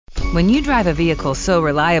When you drive a vehicle so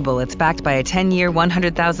reliable it's backed by a 10-year,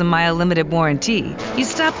 100,000-mile limited warranty, you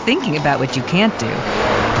stop thinking about what you can't do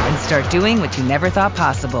and start doing what you never thought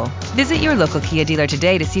possible. Visit your local Kia dealer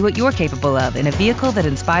today to see what you're capable of in a vehicle that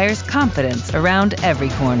inspires confidence around every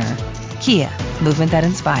corner. Kia, movement that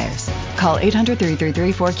inspires. Call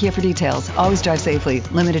 800-333-4KIA for details. Always drive safely.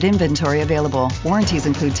 Limited inventory available. Warranties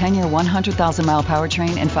include 10-year 100,000-mile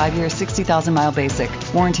powertrain and 5-year 60,000-mile basic.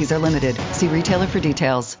 Warranties are limited. See retailer for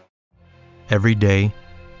details. Every day,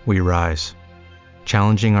 we rise,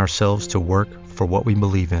 challenging ourselves to work for what we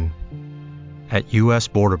believe in. At U.S.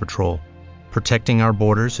 Border Patrol, protecting our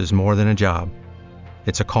borders is more than a job.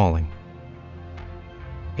 It's a calling.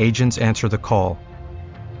 Agents answer the call,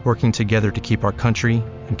 working together to keep our country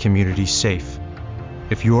and communities safe.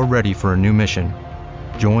 If you're ready for a new mission,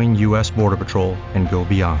 join U.S. Border Patrol and go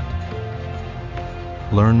beyond.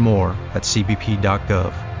 Learn more at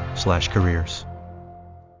cbp.gov/careers.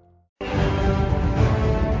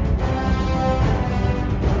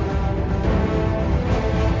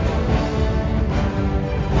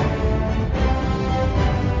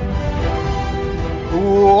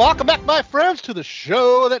 Welcome back, my friends, to the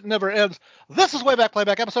show that never ends. This is Way Back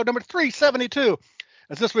Playback, episode number 372.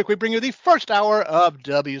 As this week we bring you the first hour of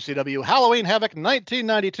WCW Halloween Havoc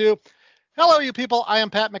 1992. Hello, you people. I am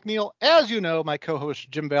Pat McNeil. As you know, my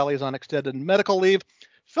co-host Jim Valley is on extended medical leave.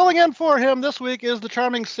 Filling in for him this week is the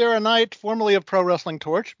charming Sarah Knight, formerly of Pro Wrestling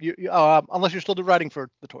Torch. Unless you're still writing for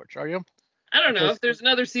the Torch, are you? I don't know. If there's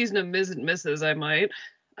another season of Ms. and Mrs., I might.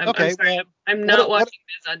 I'm sorry. Well, I'm not watching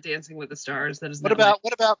Ms. on Dancing with the Stars. That is. What about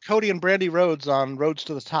Cody and Brandy Rhodes on Roads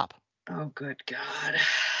to the Top? Oh, good God!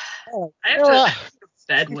 Oh, I have to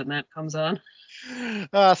instead when that comes on.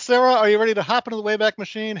 Sarah, are you ready to hop into the Wayback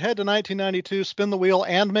Machine, head to 1992, spin the wheel,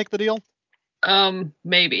 and make the deal?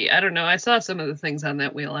 Maybe. I don't know. I saw some of the things on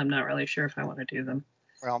that wheel. I'm not really sure if I want to do them.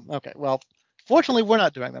 Well, okay. Well, fortunately, we're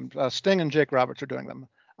not doing them. Sting and Jake Roberts are doing them.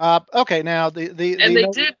 Okay, now they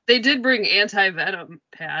did bring Anti-Venom,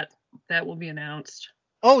 Pat. That will be announced.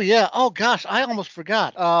 Oh yeah. Oh gosh, I almost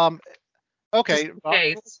forgot. Okay,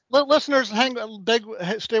 listeners, stay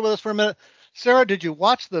with us for a minute. Sarah, did you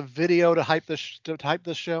watch the video to hype this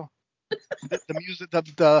show? the music,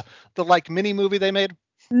 the like mini movie they made?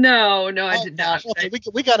 No, I did not. Okay,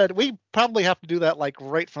 we probably have to do that like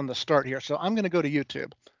right from the start here. So I'm going to go to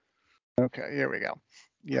YouTube. Okay, here we go.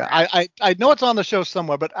 Yeah, I know it's on the show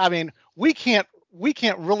somewhere, but I mean, we can't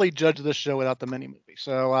really judge this show without the mini movie.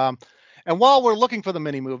 So, and while we're looking for the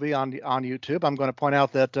mini movie on YouTube, I'm going to point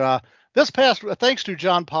out that thanks to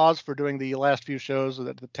John Paz for doing the last few shows of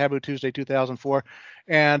the Taboo Tuesday 2004,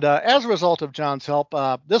 and as a result of John's help,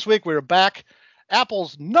 this week we're back.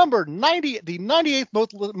 Apple's number 90, the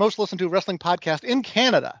 98th most listened to wrestling podcast in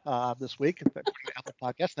Canada this week. Apple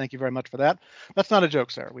Podcast. Thank you very much for that. That's not a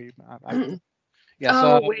joke, Sarah. Wait,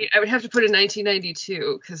 I would have to put in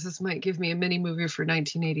 1992 because this might give me a mini movie for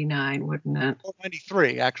 1989, wouldn't it?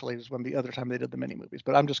 93 actually is when the other time they did the mini movies,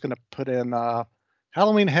 but I'm just going to put in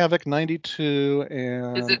Halloween Havoc 92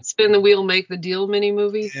 and. Is it Spin the Wheel, Make the Deal mini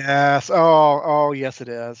movie? Yes. Oh, yes, it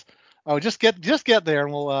is. Oh, just get there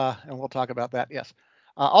and we'll talk about that. Yes.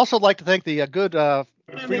 Also like to thank the good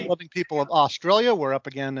freedom-loving people of Australia. We're up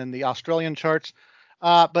again in the Australian charts.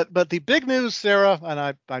 But the big news, Sarah,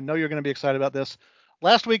 and I know you're going to be excited about this.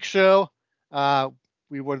 Last week's show,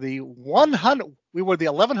 we were the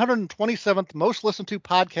 1127th most listened to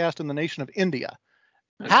podcast in the nation of India.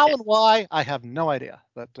 Okay. How and why, I have no idea.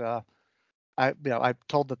 But I'm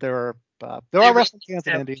told that there are wrestling fans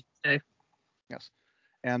in India. Yes,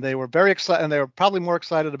 and they were very excited, and they were probably more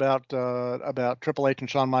excited about Triple H and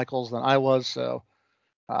Shawn Michaels than I was. So,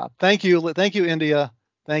 thank you, India.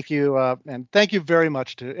 Thank you, and thank you very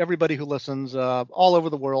much to everybody who listens all over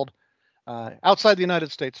the world, outside the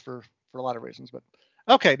United States for a lot of reasons. But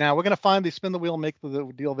okay, now we're going to find the Spin the Wheel, Make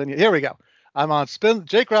the Deal vignette. Here we go. I'm on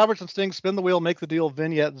Jake Roberts and Sting, Spin the Wheel, Make the Deal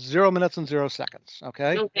vignette, 0 minutes and 0 seconds.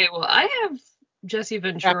 Okay. Okay, well, I have Jesse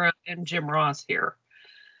Ventura and Jim Ross here.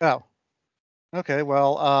 Oh. Okay,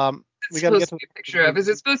 well, we got to get to the picture of. Is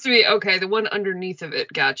it supposed to be okay? The one underneath of it.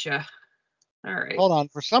 Gotcha. All right. Hold on.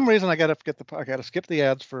 For some reason, I got to skip the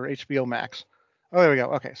ads for HBO Max. Oh, there we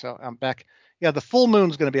go. Okay, so I'm back. Yeah, the full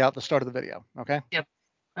moon's going to be out at the start of the video. Okay. Yep.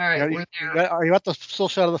 All right. Are you at the still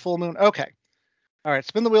shot of the full moon? Okay. All right.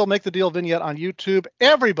 Spin the Wheel, Make the Deal vignette on YouTube.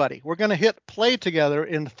 Everybody, we're going to hit play together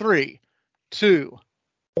in 3, 2,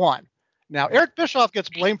 1. Now, Eric Bischoff gets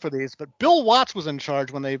blamed for these, but Bill Watts was in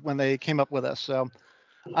charge when they came up with this. So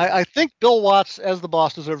I think Bill Watts, as the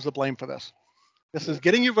boss, deserves the blame for this. This is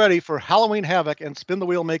getting you ready for Halloween Havoc and Spin the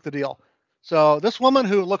Wheel, Make the Deal. So this woman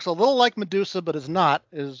who looks a little like Medusa but is not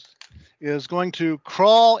is going to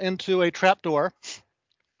crawl into a trapdoor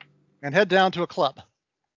and head down to a club.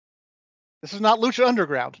 This is not Lucha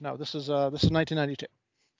Underground. No, this is 1992.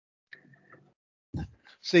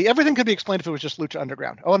 See, everything could be explained if it was just Lucha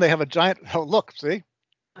Underground. Oh, and they have a giant. Oh, look, see.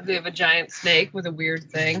 They have a giant snake with a weird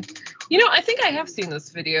thing. I think I have seen this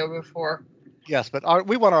video before. Yes, but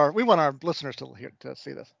we want our listeners to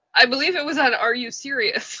see this. I believe it was on Are You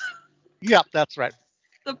Serious? Yep, that's right.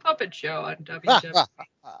 The puppet show on WWE.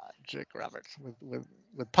 Jake Roberts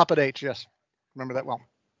with Puppet H. Yes, remember that well.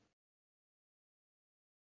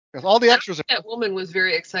 Because all the extras. That woman was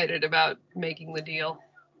very excited about making the deal.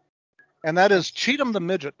 And that is Cheatham the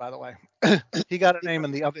Midget, by the way. He got a name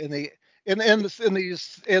in the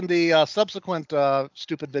subsequent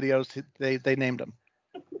stupid videos. They named him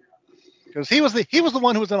because he was the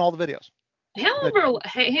one who was in all the videos.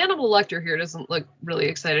 Hannibal Lecter here doesn't look really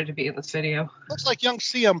excited to be in this video. Looks like young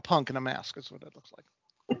CM Punk in a mask. Is what it looks like.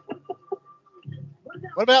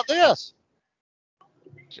 What about this?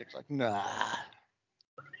 Jake's like, nah.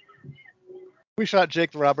 We shot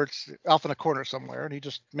Jake Roberts off in a corner somewhere, and he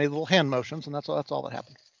just made little hand motions, and that's all that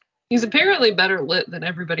happened. He's apparently better lit than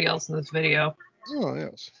everybody else in this video. Oh,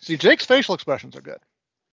 yes. See, Jake's facial expressions are good.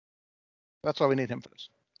 That's why we need him for this.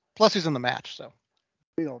 Plus, he's in the match, so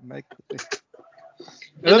we don't make. And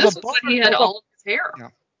this was when he had all of his hair. Yeah.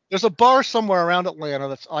 There's a bar somewhere around Atlanta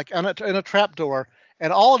that's like in a trap door,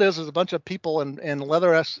 and all it is a bunch of people in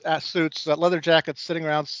leather suits, leather jackets, sitting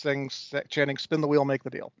around chanting, "Spin the wheel, make the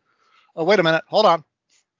deal." Oh, wait a minute. Hold on.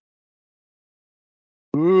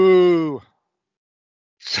 Ooh.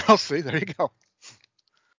 So, see, there you go.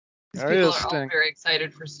 These people are all very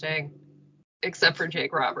excited for Sting, except for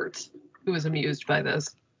Jake Roberts, who was amused by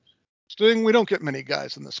this. Sting, we don't get many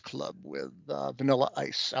guys in this club with Vanilla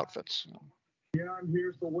Ice outfits. Yeah, I'm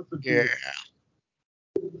here, so what's the deal?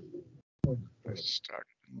 Yeah. I started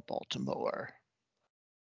in Baltimore.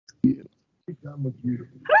 How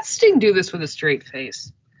does Sting do this with a straight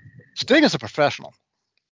face? Sting is a professional.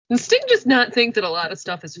 Does Sting just not think that a lot of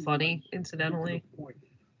stuff is funny, incidentally?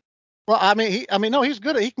 Well, he's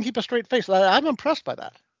good. He can keep a straight face. I'm impressed by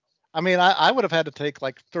that. I would have had to take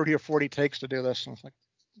like 30 or 40 takes to do this. And it's like,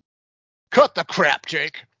 cut the crap,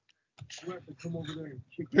 Jake.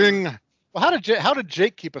 Bing. Well, how did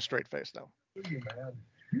Jake keep a straight face though?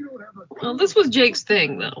 Well, this was Jake's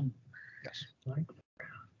thing though. Yes.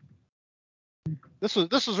 This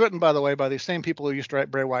was written, by the way, by the same people who used to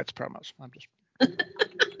write Bray Wyatt's promos. I'm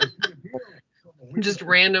just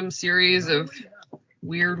random series of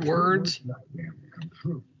weird words.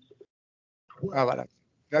 How about it?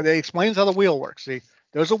 Now, they explains how the wheel works. See,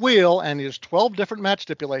 there's a wheel, and there's 12 different match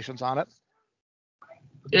stipulations on it.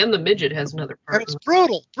 And the midget has another part. And it's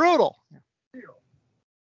brutal. Yeah.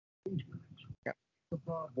 The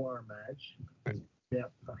barbed wire match.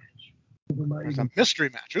 Death match. There's a mystery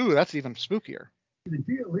match. Ooh, that's even spookier. The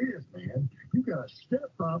deal is, man, you gotta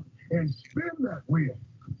step up and spin that wheel.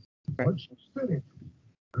 Once you spin it,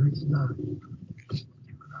 it's not.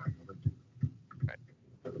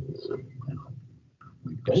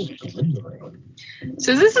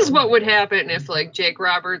 So this is what would happen if like Jake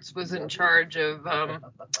Roberts was in charge of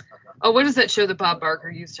what is that show that Bob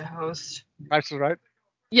Barker used to host? Price is Right?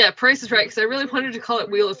 Yeah, Price is Right, because I really wanted to call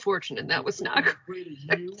it Wheel of Fortune, and that was not great.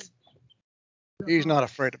 He's not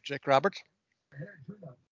afraid of Jake Roberts.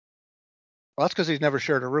 Well, that's because he's never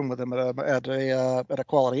shared a room with him at a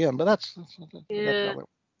Quality Inn, but that's probably... Yeah.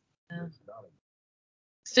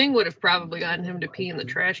 Sting would have probably gotten him to pee in the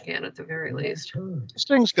trash can at the very least.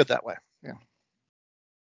 Sting's good that way. Yeah.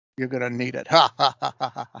 You're gonna need it. Ha ha ha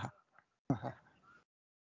ha ha.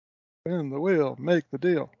 Spin the wheel, make the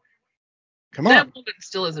deal. Come on. That woman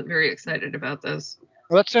still isn't very excited about this.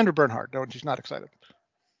 Well, that's Sandra Bernhard. No, she's not excited.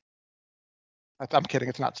 I'm kidding.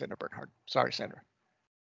 It's not Sandra Bernhard. Sorry, Sandra.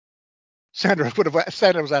 Sandra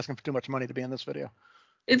was asking for too much money to be in this video.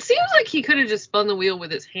 It seems like he could have just spun the wheel with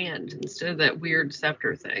his hand instead of that weird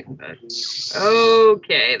scepter thing. But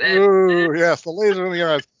okay, Ooh, yes, the laser in the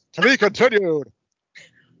eyes. To be continued.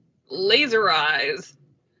 Laser eyes.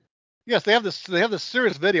 Yes, they have this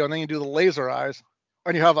serious video, and then you do the laser eyes,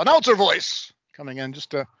 and you have announcer voice coming in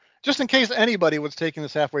just in case anybody was taking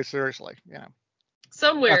this halfway seriously. Yeah.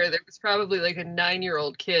 Somewhere there was probably like a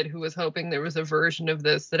 9-year-old kid who was hoping there was a version of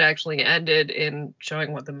this that actually ended in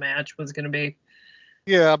showing what the match was going to be.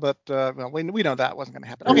 Yeah, but we know that wasn't going to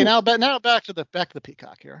happen. Okay, now back to the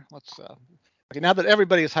Peacock here. Let's okay, now that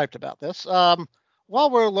everybody is hyped about this, while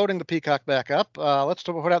we're loading the Peacock back up, let's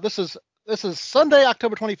talk about this This is Sunday,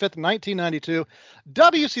 October 25th, 1992.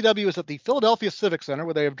 WCW is at the Philadelphia Civic Center,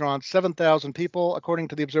 where they have drawn 7,000 people. According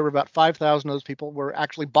to the Observer, about 5,000 of those people were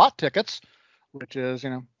actually bought tickets, which is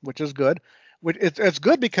good. It's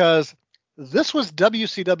good because this was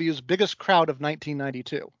WCW's biggest crowd of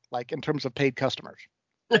 1992, like in terms of paid customers.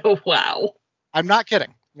 Oh, wow. I'm not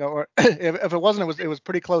kidding. Or if it wasn't, it was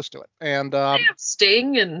pretty close to it. And they have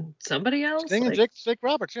Sting and somebody else. Sting and Jake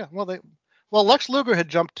Roberts, yeah. Well, Lex Luger had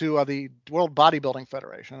jumped to the World Bodybuilding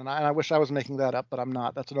Federation, and I wish I was making that up, but I'm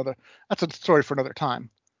not. That's a story for another time.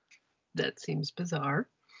 That seems bizarre.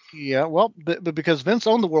 Yeah, well, but because Vince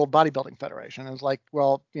owned the World Bodybuilding Federation, it was like,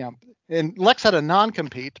 well, and Lex had a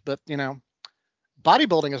non-compete, but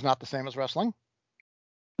bodybuilding is not the same as wrestling.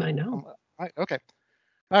 I know. Right. Okay.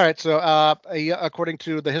 All right. So, according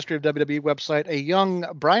to the History of WWE website, a young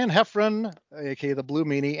Brian Heffron, aka the Blue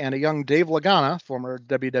Meanie, and a young Dave Lagana, former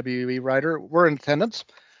WWE writer, were in attendance.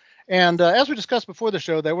 And as we discussed before the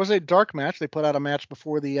show, there was a dark match. They put out a match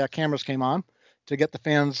before the cameras came on to get the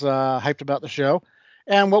fans hyped about the show.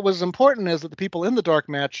 And what was important is that the people in the dark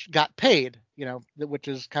match got paid, which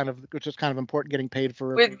is kind of important, getting paid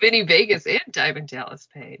for. With Vinny Vegas and Diamond Dallas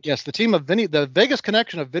Page. Yes, the team of the Vegas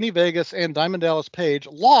connection of Vinny Vegas and Diamond Dallas Page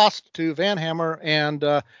lost to Van Hammer and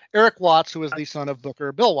Eric Watts, who is the son of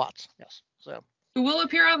Booker Bill Watts. Yes, so. Who will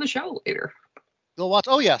appear on the show later. Bill Watts.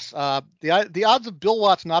 Oh yes, the odds of Bill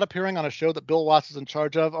Watts not appearing on a show that Bill Watts is in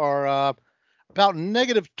charge of are about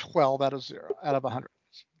 -12 out of 100.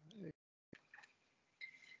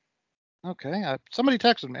 Okay, somebody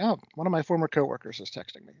texted me. Oh, one of my former coworkers is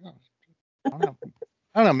texting me. Oh, I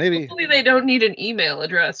don't know. Maybe. Hopefully they don't need an email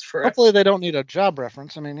address for. Hopefully they don't need a job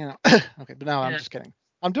reference. I mean, Okay, but no, I'm just kidding.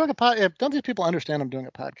 I'm doing a podcast. Don't these people understand I'm doing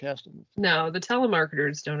a podcast? No, the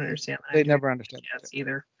telemarketers don't understand that. They never understand that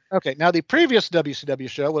either. Okay, now the previous WCW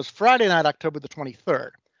show was Friday night, October the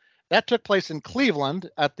 23rd. That took place in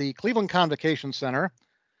Cleveland at the Cleveland Convocation Center.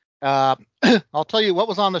 I'll tell you what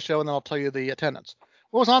was on the show, and then I'll tell you the attendance.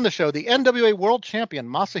 What was on the show? The NWA World Champion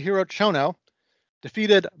Masahiro Chono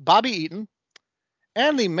defeated Bobby Eaton.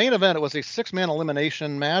 And the main event, it was a 6-man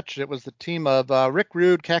elimination match. It was the team of Rick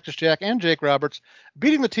Rude, Cactus Jack, and Jake Roberts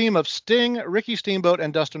beating the team of Sting, Ricky Steamboat,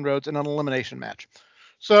 and Dustin Rhodes in an elimination match.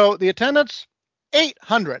 So the attendance,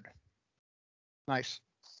 800. Nice.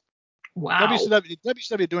 Wow.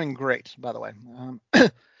 WCW doing great, by the way.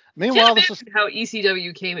 Meanwhile, this is how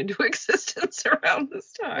ECW came into existence around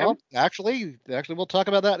this time. Well, actually, we'll talk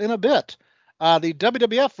about that in a bit. The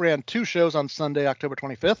WWF ran 2 shows on Sunday, October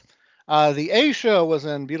 25th. The A show was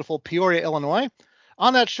in beautiful Peoria, Illinois.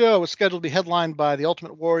 On that show, it was scheduled to be headlined by the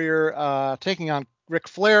Ultimate Warrior taking on Ric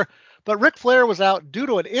Flair, but Ric Flair was out due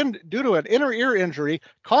to an inner ear injury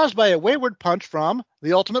caused by a wayward punch from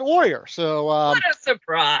the Ultimate Warrior. So what a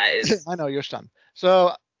surprise! I know, you're stunned.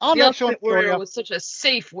 So on the that show, Ultimate Warrior was such a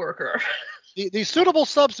safe worker. The suitable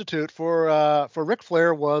substitute for Ric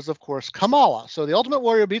Flair was, of course, Kamala. So the Ultimate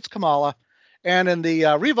Warrior beats Kamala, and in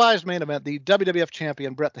the revised main event, the WWF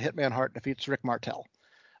champion Bret the Hitman Hart defeats Rick Martel.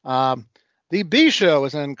 The B show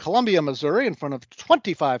is in Columbia, Missouri, in front of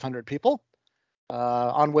 2,500 people,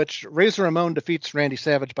 on which Razor Ramon defeats Randy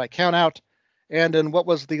Savage by countout. And in what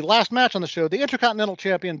was the last match on the show, the Intercontinental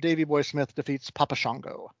Champion Davey Boy Smith defeats Papa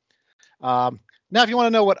Shango. Now, if you want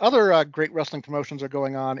to know what other great wrestling promotions are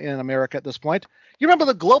going on in America at this point, you remember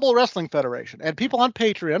the Global Wrestling Federation and people on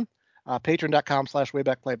Patreon,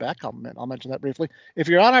 patreon.com/waybackplayback. I'll mention that briefly. If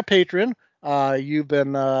you're on our Patreon, you've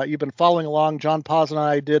been following along. John Paz and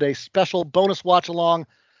I did a special bonus watch along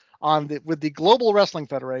with the Global Wrestling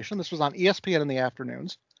Federation. This was on ESPN in the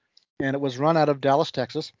afternoons, and it was run out of Dallas,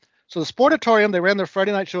 Texas. So the Sportatorium, they ran their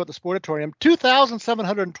Friday night show at the Sportatorium,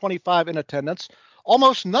 2,725 in attendance.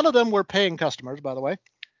 Almost none of them were paying customers, by the way.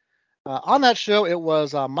 On that show, it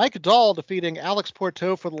was Mike Dahl defeating Alex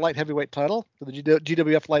Porto for the light heavyweight title, for the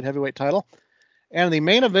GWF light heavyweight title. And the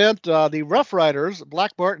main event, the Rough Riders,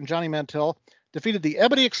 Black Bart and Johnny Mantell, defeated the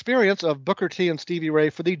Ebony Experience of Booker T and Stevie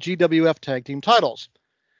Ray for the GWF tag team titles.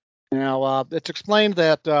 Now, it's explained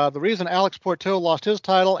that the reason Alex Porto lost his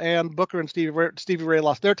title and Booker and Stevie Ray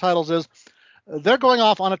lost their titles is they're going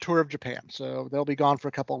off on a tour of Japan, so they'll be gone for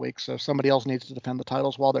a couple of weeks. So somebody else needs to defend the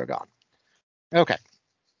titles while they're gone. Okay.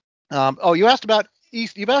 You asked about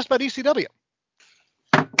ECW.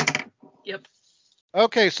 Yep.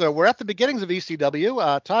 Okay, so we're at the beginnings of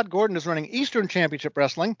ECW. Todd Gordon is running Eastern Championship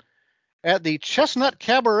Wrestling at the Chestnut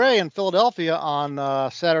Cabaret in Philadelphia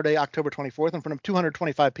on Saturday, October 24th, in front of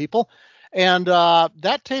 225 people. And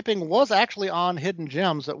that taping was actually on Hidden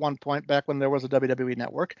Gems at one point back when there was a WWE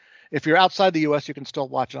network. If you're outside the U.S., you can still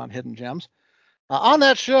watch it on Hidden Gems. On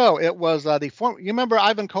that show, it was you remember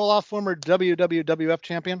Ivan Koloff, former WWF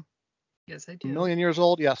champion? Yes, I do. A million years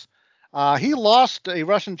old, yes. He lost a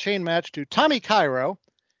Russian chain match to Tommy Cairo.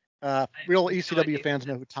 Real ECW fans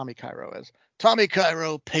know who Tommy Cairo is. Tommy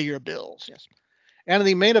Cairo, pay your bills. Yes. And in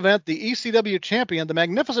the main event, the ECW champion, the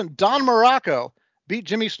magnificent Don Muraco, beat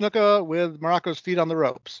Jimmy Snuka with Muraco's feet on the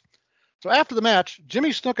ropes. So after the match,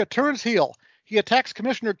 Jimmy Snuka turns heel. He attacks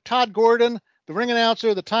Commissioner Todd Gordon, the ring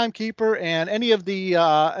announcer, the timekeeper, and any of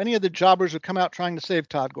the jobbers who come out trying to save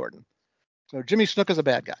Todd Gordon. So Jimmy Snuka's a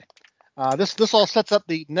bad guy. This all sets up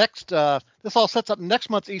next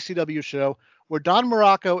month's ECW show, where Don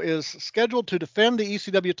Muraco is scheduled to defend the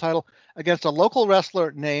ECW title against a local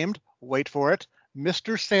wrestler named, wait for it,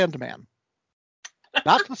 Mr. Sandman.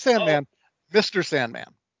 Not the Sandman, Mr.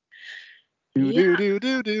 Sandman. Do,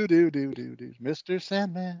 Mr.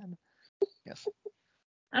 Sandman. Yes.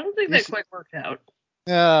 I don't think that quite worked out.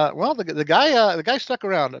 Well, the guy stuck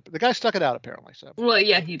around. The guy stuck it out apparently. So. Well,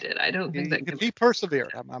 yeah, he did. I don't think that. He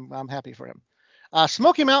persevered. I'm happy for him.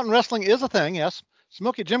 Smoky Mountain Wrestling is a thing. Yes.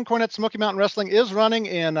 Jim Cornette Smoky Mountain Wrestling is running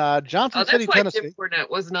in Johnson City, Tennessee. Jim Cornette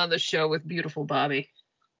wasn't on the show with beautiful Bobby.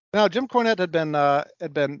 No, Jim Cornette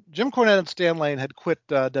Jim Cornette and Stan Lane had quit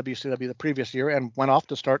WCW the previous year and went off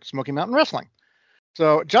to start Smoky Mountain Wrestling.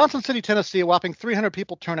 So Johnson City, Tennessee, a whopping 300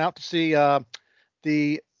 people turn out to see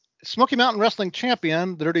the Smoky Mountain Wrestling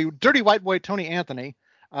champion, the dirty white boy Tony Anthony,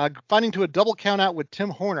 fighting to a double count out with Tim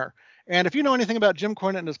Horner. And if you know anything about Jim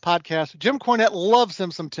Cornette and his podcast, Jim Cornette loves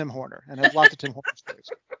him some Tim Horner and has lots of Tim Horner stories.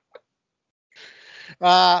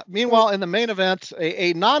 Meanwhile, in the main event,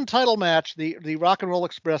 a non-title match, the Rock and Roll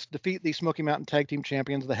Express defeat the Smoky Mountain Tag Team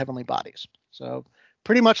Champions, the Heavenly Bodies. So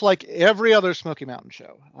pretty much like every other Smoky Mountain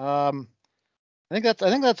show. I think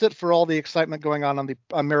that's it for all the excitement going on the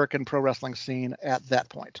American pro wrestling scene at that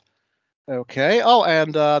point. Okay. Oh,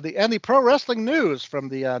 and the pro wrestling news from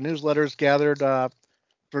the newsletters gathered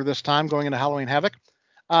for this time going into Halloween Havoc.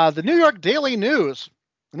 The New York Daily News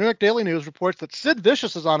reports that Sid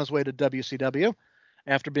Vicious is on his way to WCW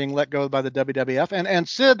after being let go by the WWF, and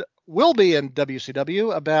Sid will be in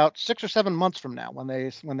WCW about 6 or 7 months from now when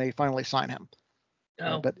they finally sign him.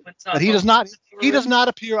 But he does not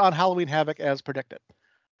appear on Halloween Havoc as predicted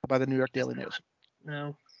by the New York Daily News.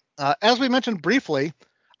 No. As we mentioned briefly,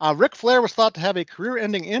 Ric Flair was thought to have a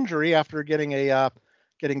career-ending injury after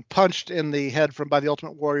getting punched in the head by the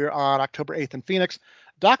Ultimate Warrior on October 8th in Phoenix.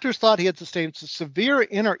 Doctors thought he had sustained severe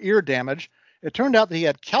inner ear damage. It turned out that he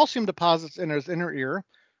had calcium deposits in his inner ear,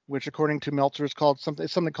 which, according to Meltzer, is called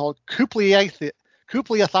something called cupliitis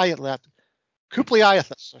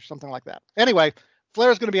or something like that. Anyway,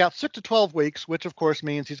 Flair is going to be out 6 to 12 weeks, which of course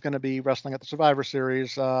means he's going to be wrestling at the Survivor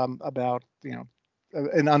Series about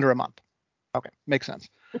in under a month. Okay, makes sense.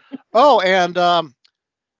 Oh, and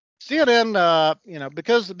CNN,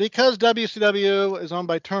 because WCW is owned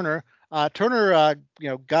by Turner, Turner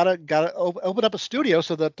got to open up a studio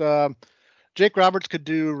so that Jake Roberts could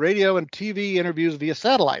do radio and TV interviews via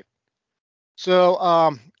satellite.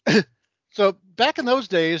 So so back in those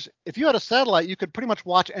days, if you had a satellite, you could pretty much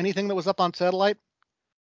watch anything that was up on satellite.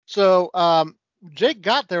 So Jake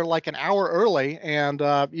got there like an hour early, and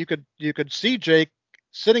you could see Jake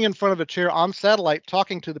sitting in front of a chair on satellite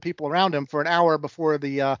talking to the people around him for an hour before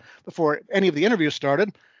any of the interviews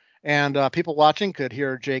started. And people watching could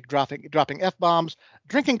hear Jake dropping F-bombs,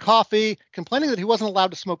 drinking coffee, complaining that he wasn't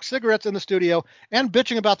allowed to smoke cigarettes in the studio, and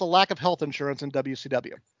bitching about the lack of health insurance in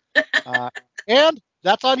WCW. And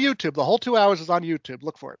that's on YouTube. The whole 2 hours is on YouTube.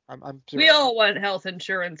 Look for it. I'm we all want health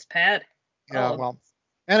insurance, Pat. Yeah, well,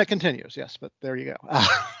 and it continues. Yes, but there you go.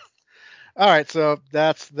 All right, so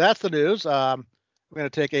that's the news. We're going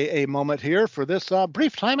to take a moment here for this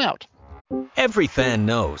brief timeout. Every fan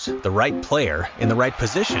knows the right player in the right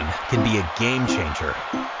position can be a game changer.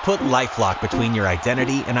 Put LifeLock between your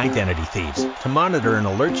identity and identity thieves to monitor and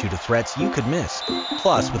alert you to threats you could miss.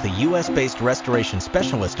 Plus, with a U.S.-based restoration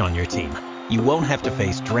specialist on your team, you won't have to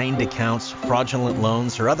face drained accounts, fraudulent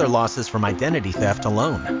loans, or other losses from identity theft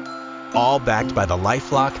alone. All backed by the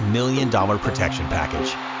LifeLock $1 Million Protection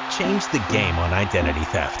Package. Change the game on identity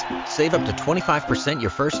theft. Save up to 25%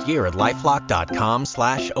 your first year at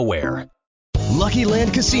LifeLock.com/aware. Lucky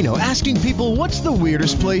Land Casino, asking people, what's the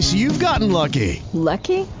weirdest place you've gotten lucky?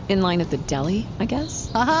 Lucky? In line at the deli, I guess?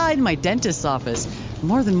 Aha, in my dentist's office.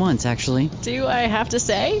 More than once, actually. Do I have to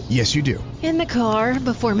say? Yes, you do. In the car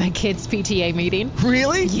before my kids' PTA meeting.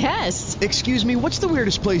 Really? Yes. Excuse me, what's the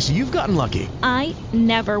weirdest place you've gotten lucky? I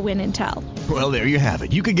never win and tell. Well, there you have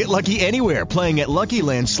it. You can get lucky anywhere, playing at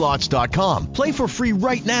LuckyLandSlots.com. Play for free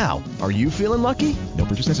right now. Are you feeling lucky? No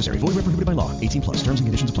purchase necessary. Void where prohibited by law. 18+. Terms and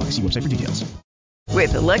conditions apply. See website for details.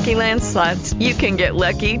 With the Lucky Land Slots, you can get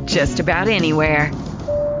lucky just about anywhere.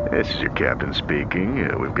 This is your captain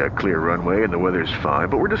speaking. We've got clear runway and the weather's fine,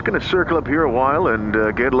 but we're just going to circle up here a while and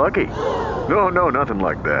get lucky. No, nothing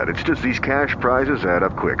like that. It's just these cash prizes add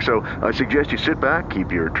up quick. So I suggest you sit back,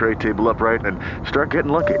 keep your tray table upright, and start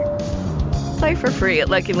getting lucky. Play for free at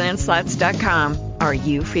LuckyLandSlots.com. Are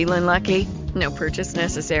you feeling lucky? No purchase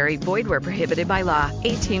necessary. Void where prohibited by law.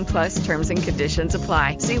 18 plus terms and conditions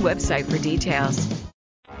apply. See website for details.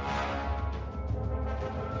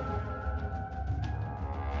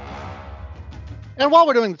 And while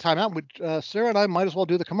we're doing the timeout, Sarah and I might as well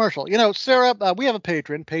do the commercial. You know, Sarah, we have a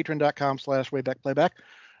Patreon, patreon.com/waybackplayback,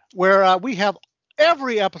 where we have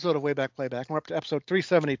every episode of Wayback Playback. We're up to episode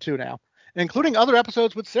 372 now, including other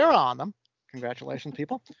episodes with Sarah on them. Congratulations,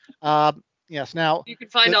 people. Yes, now you can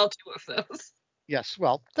find all 2 of those. Yes,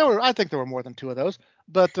 well, I think there were more than 2 of those.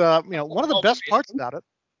 But one of the best parts about it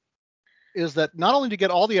is that not only do you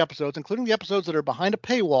get all the episodes, including the episodes that are behind a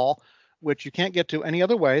paywall, which you can't get to any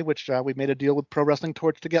other way, which we made a deal with Pro Wrestling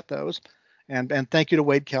Torch to get those. And thank you to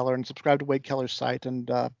Wade Keller, and subscribe to Wade Keller's site, and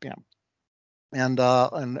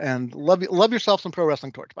love yourself some Pro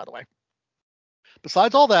Wrestling Torch, by the way.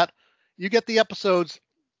 Besides all that, you get the episodes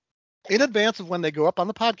in advance of when they go up on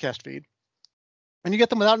the podcast feed, and you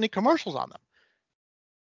get them without any commercials on them.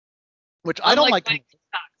 Which I don't like. My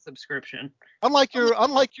Peacock subscription. Unlike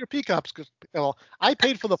your Peacocks, because I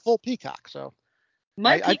paid for the full Peacock, so.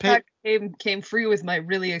 My Peacock came free with my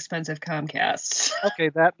really expensive Comcast. Okay,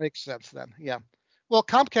 that makes sense then. Yeah. Well,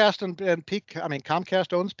 Comcast and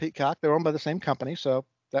Comcast owns Peacock. They're owned by the same company, so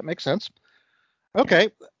that makes sense. Okay.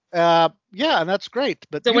 Yeah, and that's great.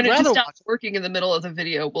 But so when it just stops working in the middle of the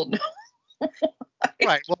video, we'll know.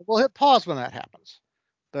 Right. Well, we'll hit pause when that happens.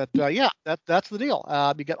 But yeah, that's the deal.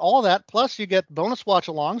 You get all of that, plus you get bonus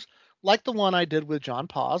watch-alongs, like the one I did with John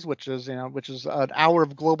Paz, which is an hour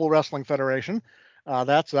of Global Wrestling Federation.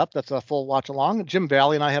 That's up. That's a full watch along. Jim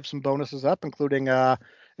Valley and I have some bonuses up, including the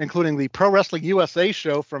Pro Wrestling USA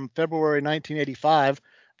show from February 1985,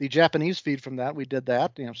 the Japanese feed from that. We did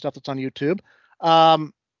that, stuff that's on YouTube.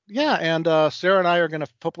 Yeah, and Sarah and I are going to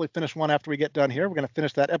hopefully finish one after we get done here. We're going to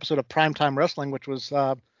finish that episode of Primetime Wrestling, which was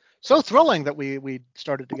so thrilling that we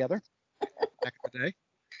started together back in the day.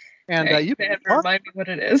 And you can remind me what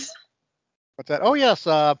it is. What's that? Oh yes.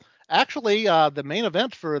 Actually, the main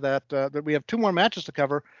event for that we have 2 more matches to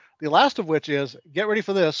cover. The last of which is, get ready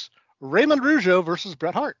for this, Raymond Rougeau versus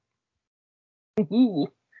Bret Hart. Ooh.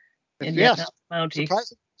 Yes.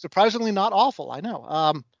 Surprisingly not awful. I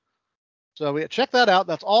know. So check that out.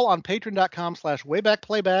 That's all on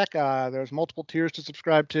patreon.com/waybackplayback. There's multiple tiers to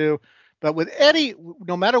subscribe to. But with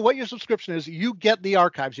no matter what your subscription is, you get the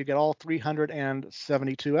archives. You get all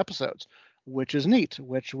 372 episodes, which is neat.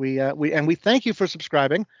 Which we thank you for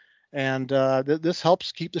subscribing, and this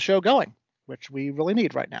helps keep the show going, which we really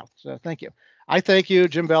need right now. So thank you. I thank you.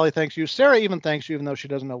 Jim Valley thanks you. Sarah even thanks you, even though she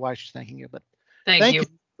doesn't know why she's thanking you. But thank you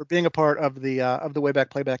for being a part of the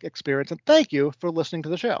Wayback Playback experience, and thank you for listening to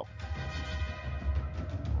the show.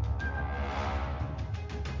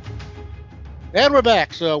 And we're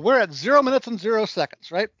back. So we're at 0 minutes and 0 seconds,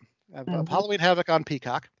 right? Of Halloween Havoc on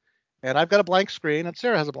Peacock. And I've got a blank screen, and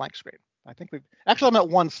Sarah has a blank screen. I think I'm at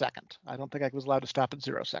 1 second. I don't think I was allowed to stop at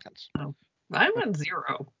 0 seconds. Oh, I'm at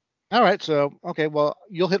 0. All right. So, okay. Well,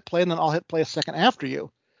 you'll hit play, and then I'll hit play a second after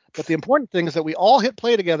you. But the important thing is that we all hit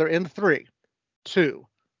play together in 3, 2,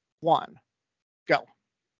 1, go.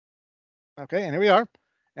 Okay. And here we are.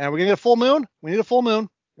 And we're going to get a full moon. We need a full moon.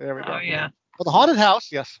 There we go. Oh, yeah. For the haunted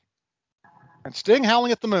house. Yes. And Sting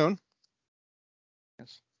howling at the moon.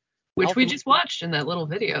 Yes. Which we just watched in that little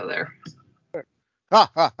video there.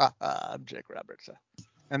 Ha ha ha ha. I'm Jake Roberts.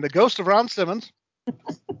 And the ghost of Ron Simmons.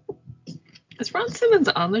 Is Ron Simmons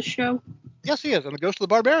on the show? Yes, he is. And the ghost of the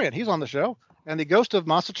Barbarian. He's on the show. And the ghost of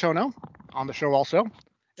Masa Chono on the show also.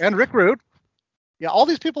 And Rick Rude. Yeah, all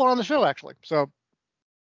these people are on the show, actually. So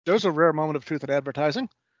there's a rare moment of truth in advertising.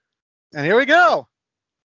 And here we go.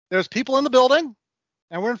 There's people in the building.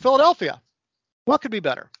 And we're in Philadelphia. What could be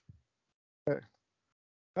better? Okay.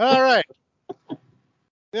 All right.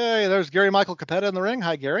 Yay, there's Gary Michael Capetta in the ring.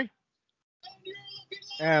 Hi, Gary.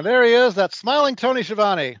 And there he is, that smiling Tony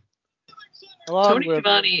Schiavone. Tony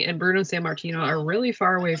Schiavone and Bruno Sammartino are really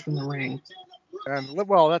far away from the ring. And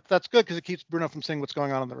well, that's good because it keeps Bruno from seeing what's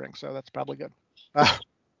going on in the ring, so that's probably good.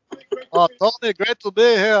 Tony, great to be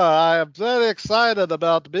here. I am very excited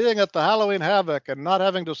about being at the Halloween Havoc and not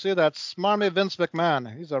having to see that smarmy Vince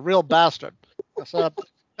McMahon. He's a real bastard. So,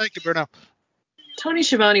 thank you, Bruno. Tony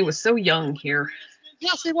Schiavone was so young here.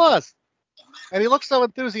 Yes, he was. And he looked so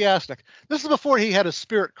enthusiastic. This is before he had his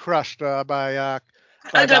spirit crushed by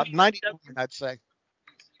about 99, I'd say.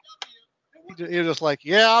 He was just like,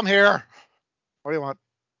 yeah, I'm here. What do you want?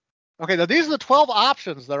 Okay, now these are the 12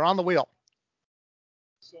 options that are on the wheel.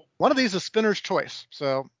 One of these is spinner's choice.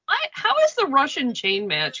 So how is the Russian chain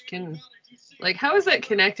match how is that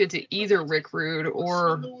connected to either Rick Rude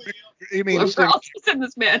or whoever else is in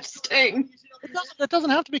this match, Sting? It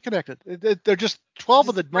doesn't have to be connected. They're just 12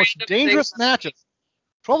 of the most dangerous matches.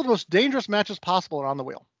 12 of the most dangerous matches possible are on the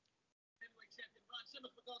wheel.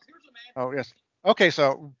 Oh yes. Okay,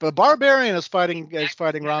 so the Barbarian is fighting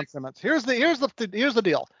Ron Simmons. Here's the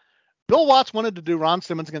deal. Bill Watts wanted to do Ron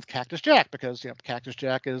Simmons against Cactus Jack because Cactus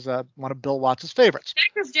Jack is one of Bill Watts' favorites.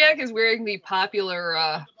 Cactus Jack is wearing the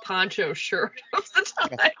popular poncho shirt of the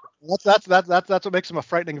time. That's what makes him a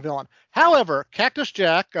frightening villain. However, Cactus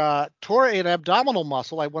Jack tore an abdominal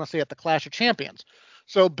muscle, I want to say, at the Clash of Champions.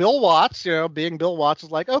 So Bill Watts, being Bill Watts,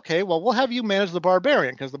 is like, okay, well, we'll have you manage the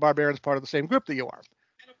Barbarian because the Barbarian's part of the same group that you are,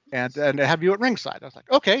 and have you at ringside. I was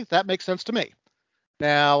like, okay, that makes sense to me.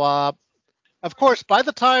 Now, of course, by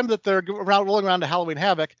the time that they're rolling around to Halloween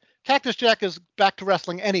Havoc, Cactus Jack is back to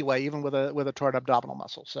wrestling anyway, even with a torn abdominal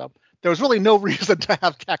muscle. So there was really no reason to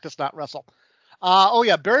have Cactus not wrestle.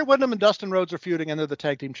 Barry Windham and Dustin Rhodes are feuding, and they're the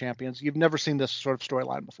tag team champions. You've never seen this sort of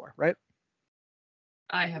storyline before, right?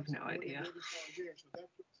 I have no idea.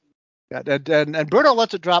 Yeah, and Bruno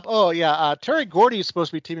lets it drop. Terry Gordy is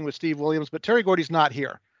supposed to be teaming with Steve Williams, but Terry Gordy's not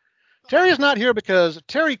here. Terry is not here because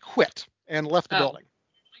Terry quit and left the building.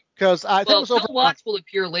 Because I think it was over. Bill Watts will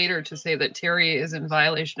appear later to say that Terry is in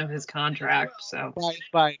violation of his contract. So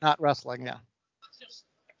by not wrestling, yeah.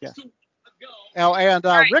 Now, and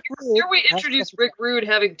Rick Rude. Here we introduced Rick Rude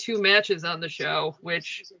having 2 matches on the show,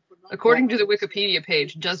 which, according to the Wikipedia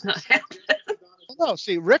page, does not happen. No,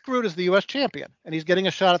 see, Rick Rude is the U.S. champion, and he's getting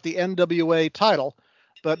a shot at the NWA title.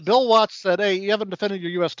 But Bill Watts said, "Hey, you haven't defended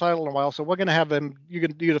your U.S. title in a while, so we're going to have him. You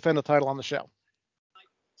defend the title on the show."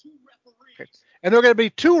 Okay. And there are going to be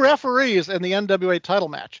 2 referees in the NWA title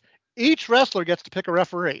match. Each wrestler gets to pick a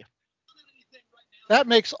referee. That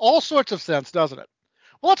makes all sorts of sense, doesn't it?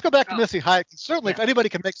 Well, let's go back to Missy Hyatt. Certainly, if anybody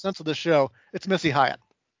can make sense of this show, it's Missy Hyatt.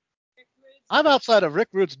 I'm outside of Rick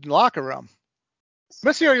Rude's locker room.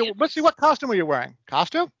 Missy, what costume are you wearing?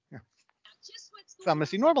 Costume? Yeah. That's how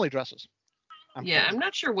Missy normally dresses. I'm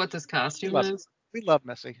not sure what this costume is. We love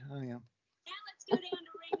Missy. Oh, yeah. Now let's go down to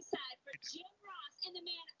ringside for Jim Ross and the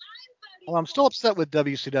man I'm voting Well, I'm still upset with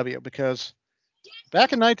WCW because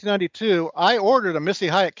back in 1992, I ordered a Missy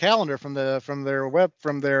Hyatt calendar from their via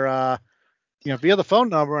the phone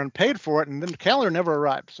number and paid for it, and then the calendar never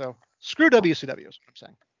arrived. So screw WCW is what I'm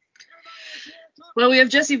saying. Well, we have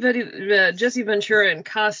Jesse Ventura in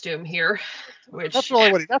costume here, which that's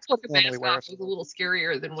what he normally wears. Was a little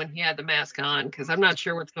scarier than when he had the mask on, because I'm not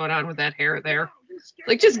sure what's going on with that hair there.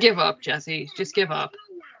 Just give up, Jesse. Just give up.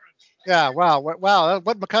 Yeah. Wow.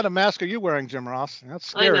 What kind of mask are you wearing, Jim Ross? That's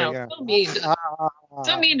scary. I know. Yeah.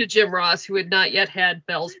 So mean to Jim Ross, who had not yet had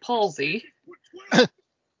Bell's palsy.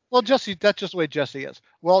 Well, Jesse, that's just the way Jesse is.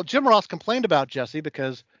 Well, Jim Ross complained about Jesse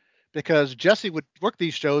because Jesse would work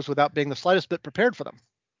these shows without being the slightest bit prepared for them.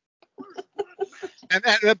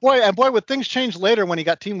 and boy, would things change later when he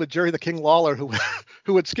got teamed with Jerry the King Lawler, who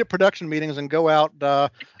would skip production meetings and go out in the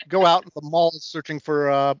malls searching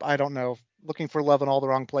for looking for love in all the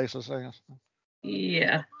wrong places. I guess.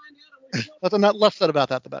 Yeah. Less said about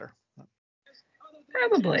that, the better.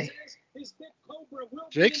 Probably.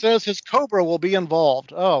 Jake says his Cobra will be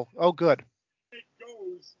involved. Oh, good.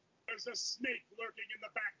 There's a snake lurking in the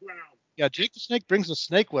background. Yeah, Jake the Snake brings a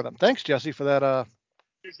snake with him. Thanks, Jesse, for that.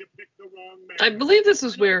 I believe this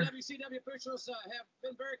is where WCW officials have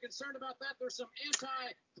been very concerned about that. There's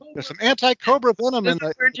some anti-Cobra venom in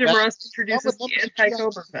the. Where Jim Ross introduces the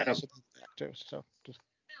anti-Cobra venom. So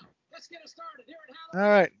let's get it started here at Halloween.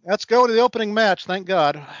 All right, let's go to the opening match. Thank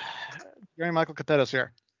God, Gary Michael Catetta's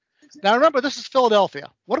here. Now remember, this is Philadelphia.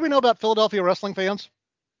 What do we know about Philadelphia wrestling fans?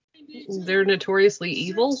 They're notoriously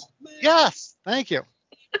evil. Yes, thank you.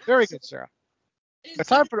 Very good, Sarah. It's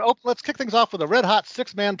time for let's kick things off with a red-hot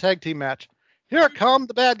 6-man tag team match. Here come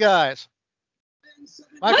the bad guys.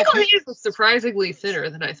 Michael Hayes is surprisingly thinner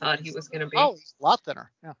than I thought he was going to be. Oh, he's a lot thinner.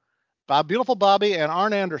 Yeah. Beautiful Bobby and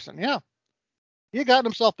Arn Anderson. Yeah. He got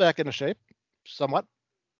himself back into shape, somewhat.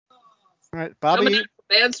 All right, Bobby.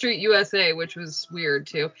 Bad Street USA, which was weird,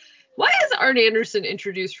 too. Why is Arn Anderson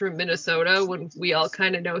introduced from Minnesota when we all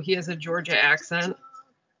kind of know he has a Georgia accent?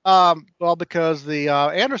 Well, because the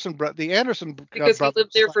Anderson because he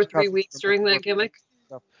lived there for 3 weeks during that gimmick.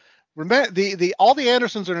 So, remember, all the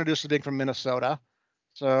Andersons are introduced as being from Minnesota,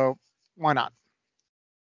 so why not?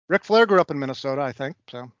 Ric Flair grew up in Minnesota, I think.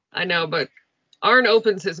 So I know, but Arn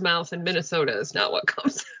opens his mouth in Minnesota is not what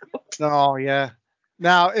comes out. Oh yeah.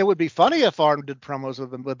 Now it would be funny if Arn did promos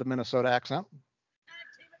with the Minnesota accent.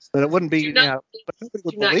 But it wouldn't be, but nobody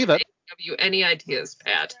would believe it. You any ideas,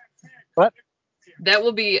 Pat? What? That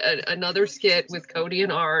will be another skit with Cody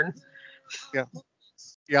and Arn. Yeah.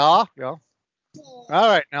 All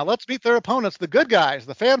right, now let's meet their opponents, the good guys,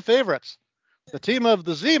 the fan favorites. The team of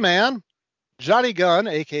the Z-Man, Johnny Gunn,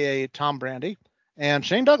 a.k.a. Tom Brandi, and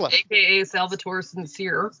Shane Douglas. A.k.a. Salvatore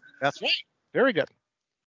Sincere. That's right. Very good.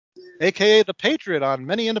 A.k.a. the Patriot on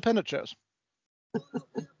many independent shows.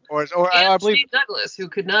 or I believe Shane Douglas, who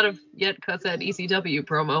could not have yet cut that ECW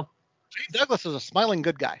promo. Shane Douglas is a smiling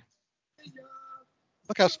good guy.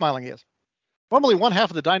 Look how smiling he is. Formerly one half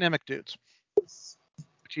of the Dynamic Dudes,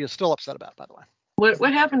 which he is still upset about, by the way.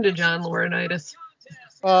 What happened to John Laurinaitis?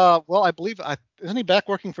 Well, I believe isn't he back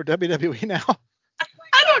working for WWE now?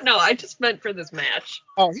 I don't know. I just meant for this match.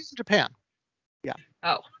 Oh, he's in Japan. Yeah.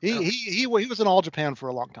 Oh. He was in All Japan for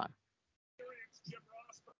a long time.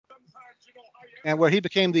 And where he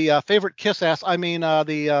became the favorite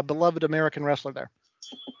the beloved American wrestler there.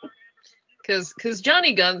 Because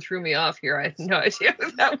Johnny Gunn threw me off here. I had no idea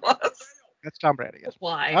who that was. That's Tom Brandi, yes.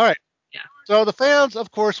 Why? All right. Yeah. So the fans,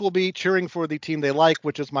 of course, will be cheering for the team they like,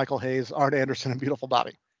 which is Michael Hayes, Arn Anderson, and Beautiful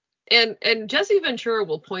Bobby. And Jesse Ventura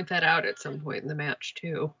will point that out at some point in the match,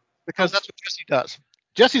 too. Because that's what Jesse does.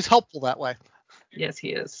 Jesse's helpful that way. Yes, he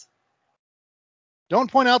is.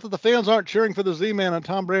 Don't point out that the fans aren't cheering for the Z-Man and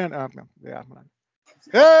Tom Brandi. Yeah.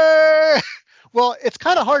 Hey! Well, it's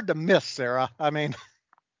kind of hard to miss, Sarah. I mean,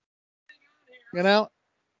 how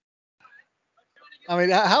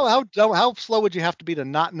slow would you have to be to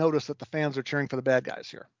not notice that the fans are cheering for the bad guys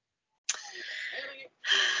here?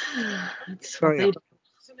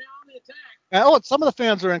 And some of the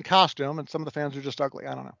fans are in costume, and some of the fans are just ugly.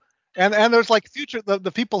 I don't know. And there's like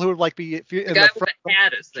the people who would like be in the guy front. With the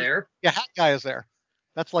hat is there. Yeah, Hat Guy is there.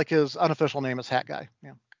 That's like his unofficial name is Hat Guy.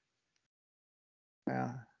 Yeah.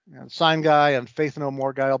 Sign Guy and Faith No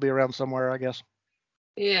More Guy will be around somewhere, I guess.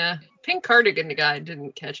 Yeah. Pink Cardigan guy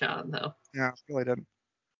didn't catch on, though. Yeah, really didn't.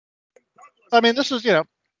 I mean, this is,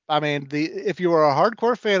 if you were a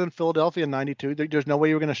hardcore fan in Philadelphia in '92, there's no way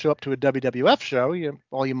you were going to show up to a WWF show. You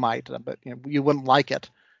might, but you wouldn't like it.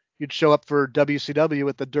 You'd show up for WCW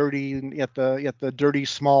at the dirty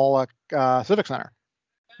small Civic Center.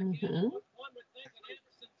 Mm-hmm.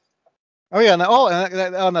 Oh yeah,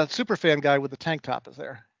 and the super fan guy with the tank top is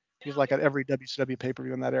there. He's like at every WCW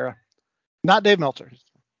pay-per-view in that era. Not Dave Meltzer.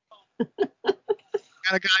 And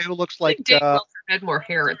a guy who looks like Dave Meltzer had more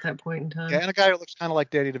hair at that point in time. Yeah, and a guy who looks kind of like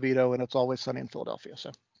Danny DeVito, and It's Always Sunny in Philadelphia.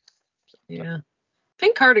 So. Yeah.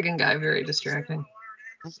 Pink Cardigan guy, very distracting.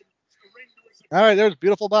 All right, there's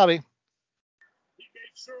Beautiful Bobby.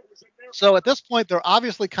 So at this point, they're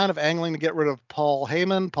obviously kind of angling to get rid of Paul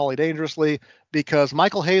Heyman, Paulie Dangerously, because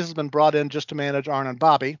Michael Hayes has been brought in just to manage Arn and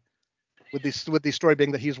Bobby, with the story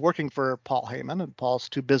being that he's working for Paul Heyman, and Paul's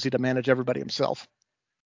too busy to manage everybody himself.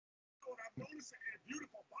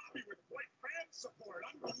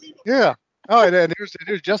 Yeah. Oh, and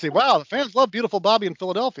here's Jesse. Wow, the fans love Beautiful Bobby in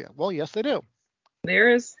Philadelphia. Well, yes, they do.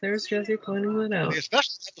 There's Jesse pointing that out. They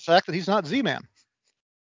especially love the fact that he's not Z-Man.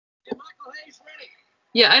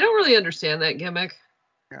 Yeah, I don't really understand that gimmick.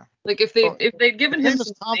 Yeah. Like if they'd given him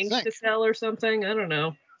some things to sell or something, I don't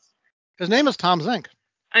know. His name is Tom Zink.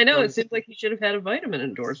 I know, it seems like he should have had a vitamin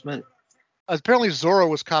endorsement. Apparently Zorro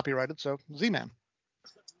was copyrighted, so Z-Man.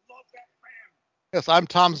 Yes, I'm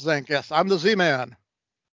Tom Zink. Yes, I'm the Z-Man.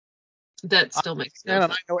 That still makes sense.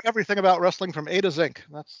 And I know everything about wrestling from A to Zinc.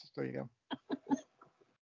 There you go.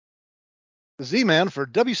 The Z-Man for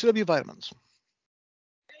WCW vitamins.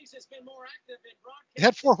 They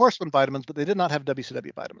had 4 Horsemen vitamins, but they did not have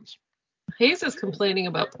WCW vitamins. Hayes is complaining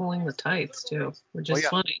about pulling the tights, too, which is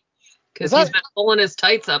funny. Because he's been pulling his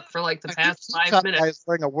tights up for like the past 5 minutes. He's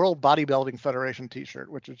wearing a World Bodybuilding Federation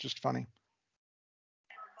t-shirt, which is just funny.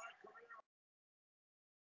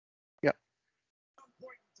 Yep.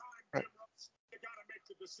 Right.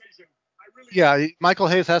 Yeah, Michael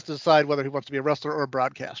Hayes has to decide whether he wants to be a wrestler or a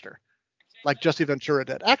broadcaster, like Jesse Ventura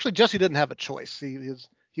did. Actually, Jesse didn't have a choice.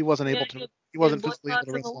 He wasn't able to. He wasn't physically able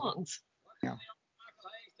to wrestle. Yeah.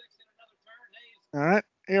 All right,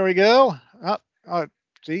 here we go.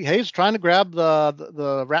 See, Hayes trying to grab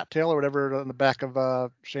the rat tail or whatever on the back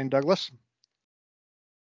of Shane Douglas.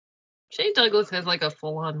 Shane Douglas has like a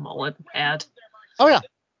full-on mullet pad. Oh yeah.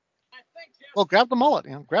 Well, grab the mullet.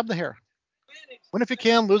 Grab the hair. Win if you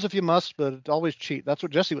can, lose if you must, but always cheat. That's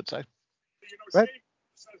what Jesse would say. Right?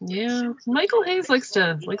 Yeah, Michael Hayes likes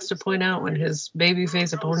to point out when his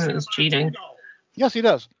babyface opponent is cheating. Yes, he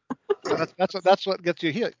does. That's what gets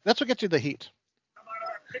you heat. That's what gets you the heat.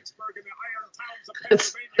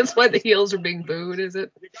 That's why the heels are being booed, is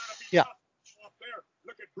it? Yeah.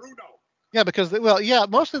 Yeah, because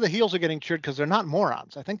mostly the heels are getting cheered because they're not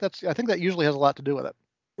morons. I think that usually has a lot to do with it.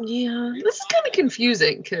 Yeah, this is kind of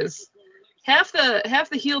confusing because half the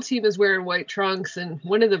heel team is wearing white trunks, and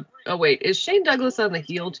is Shane Douglas on the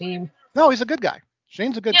heel team? No, he's a good guy.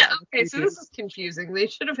 Shane's a good guy. Yeah, okay, so this is confusing. They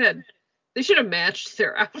should have matched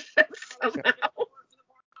their outfits somehow.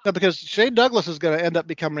 No, because Shane Douglas is going to end up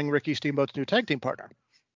becoming Ricky Steamboat's new tag team partner.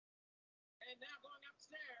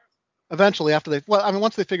 Eventually,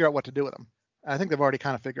 once they figure out what to do with him. I think they've already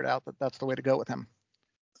kind of figured out that that's the way to go with him.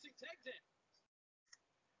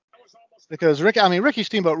 Because Ricky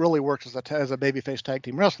Steamboat really works as a babyface tag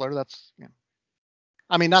team wrestler. That's,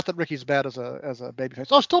 not that Ricky's bad as a babyface.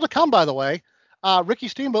 Oh, still to come, by the way, Ricky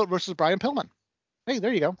Steamboat versus Brian Pillman. Hey,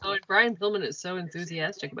 there you go. Oh, and Brian Pillman is so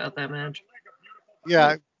enthusiastic about that match.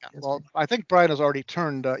 Yeah. Well, I think Brian has already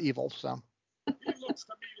turned evil, so.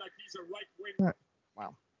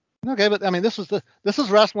 Wow. Okay, but this is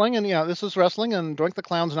wrestling, and this is wrestling, and Doink the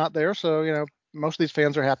Clown's not there, so most of these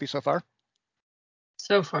fans are happy so far.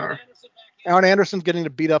 So far. Arn Anderson's getting to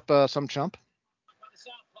beat up some chump.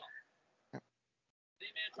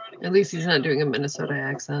 At least he's not doing a Minnesota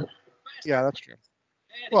accent. Yeah, that's true.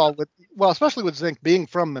 Well, especially with Zink being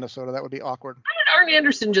from Minnesota, that would be awkward. How did Arn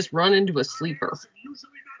Anderson just run into a sleeper?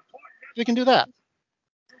 You can do that.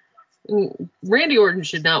 Randy Orton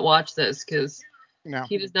should not watch this because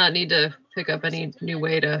he does not need to pick up any new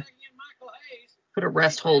way to put a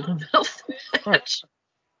rest hold in himself. Right.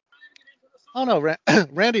 Oh no,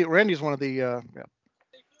 Randy's one of the a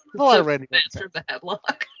lot of Randy Orton master of the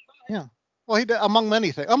headlock. Yeah. Well, he did, among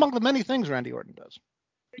the many things Randy Orton does.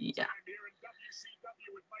 Yeah.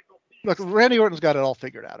 Look, Randy Orton's got it all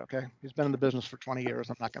figured out. Okay, he's been in the business for 20 years.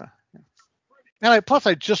 I'm not gonna. And plus,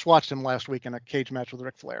 I just watched him last week in a cage match with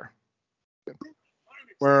Ric Flair,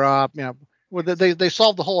 where they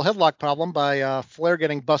solved the whole headlock problem by Flair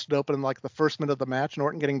getting busted open in like the first minute of the match, and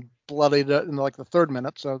Orton getting bloodied in like the third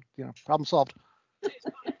minute. So problem solved.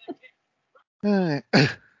 But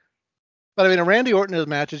in Randy Orton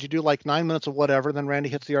matches, you do like 9 minutes of whatever, then Randy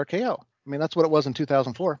hits the RKO. That's what it was in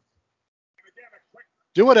 2004.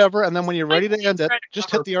 Do whatever, and then when you're ready to end it, just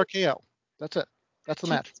hit the RKO. That's it. That's the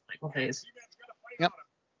match. Michael Hayes. Yep.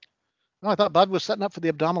 No, I thought Bobby was setting up for the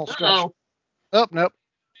abdominal stretch. Oh, nope.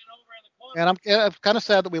 And I'm kind of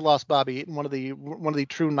sad that we lost Bobby Eaton, one of the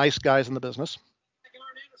true nice guys in the business.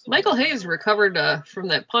 Michael Hayes recovered from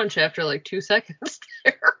that punch after like 2 seconds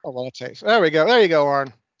there. Oh, well, that's Hayes. There we go. There you go,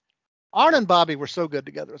 Arn. Arn and Bobby were so good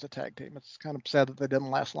together as a tag team. It's kind of sad that they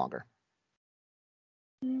didn't last longer.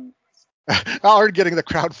 Arn getting the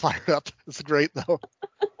crowd fired up. It's great, though.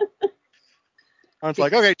 Arn's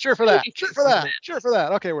like, okay, cheer for that. Cheer for that. Cheer for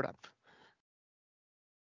that. Okay, we're done.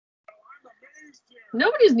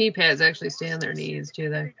 Nobody's knee pads actually stay on their knees, do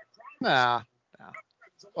they? Nah.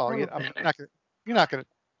 Well, you're not gonna.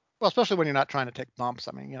 Well, especially when you're not trying to take bumps.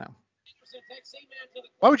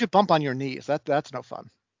 Why would you bump on your knees? That's no fun.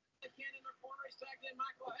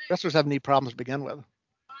 Wrestlers have knee problems to begin with.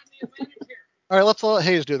 All right, let's let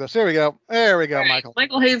Hayes do this. There we go. There we go, right. Michael.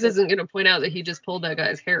 Michael Hayes isn't going to point out that he just pulled that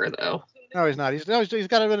guy's hair, though. No, he's not. He's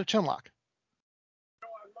got a bit of chin lock.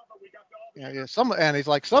 Yeah. And he's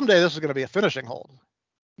like, someday this is going to be a finishing hold.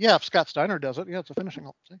 Yeah, if Scott Steiner does it, it's a finishing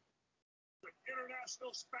hold. See?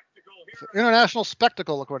 It's an international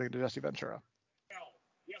spectacle, according to Jesse Ventura.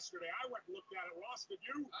 Yesterday, I went and looked at it. Ross, did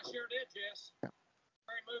you? I sure did, Jess. Yeah.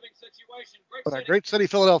 Very moving situation. What a great city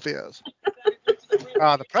Philadelphia is.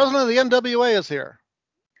 The president of the NWA is here.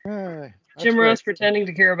 Hey, Jim Ross pretending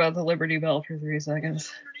to care about the Liberty Bell for 3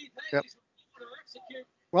 seconds. Yep.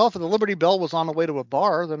 Well, if the Liberty Bell was on the way to a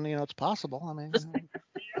bar, then it's possible.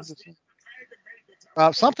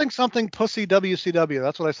 Something pussy WCW.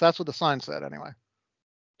 That's what the sign said anyway.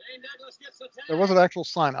 There was an actual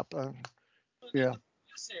sign up. Yeah.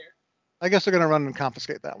 I guess they're gonna run and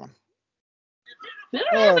confiscate that one. They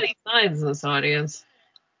don't have any signs in this audience.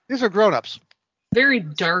 These are grown-ups. Very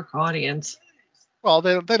dark audience. Well,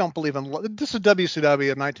 they don't believe in. This is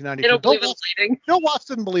WCW in 1992. They don't believe in lighting. Bill Watts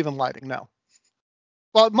didn't believe in lighting. No.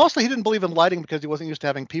 Well, mostly he didn't believe in lighting because he wasn't used to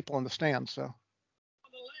having people in the stands. So.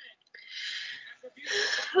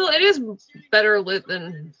 Well, it is better lit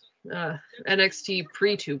than NXT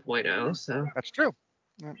pre 2.0. So. That's true.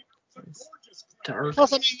 Yeah. It's dark.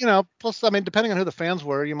 Plus, depending on who the fans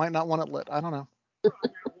were, you might not want it lit. I don't know.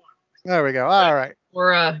 There we go. All right.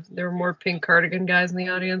 Or there were more pink cardigan guys in the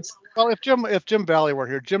audience. Well, if Jim Valley were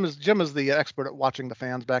here, Jim is the expert at watching the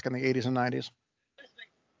fans back in the 80s and 90s.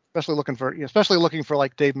 Especially looking for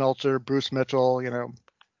like Dave Meltzer, Bruce Mitchell,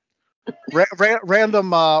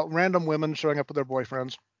 random women showing up with their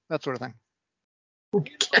boyfriends, that sort of thing.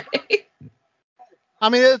 Okay. I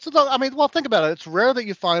mean, well, think about it. It's rare that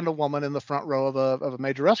you find a woman in the front row of a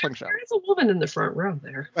major wrestling show. There is a woman in the front row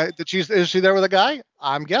there. Is she there with a guy?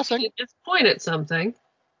 I'm guessing. She just point at something.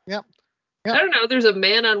 Yep. I don't know. There's a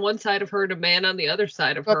man on one side of her and a man on the other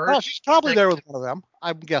side of her. She's probably there with one of them.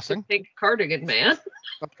 I'm guessing. Pink cardigan man.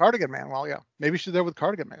 Cardigan man. Well, yeah. Maybe she's there with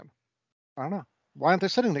Cardigan man. I don't know. Why aren't they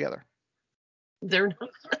sitting together? They're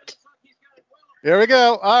not. Here we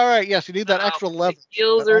go. All right. Yes, you need that extra lever.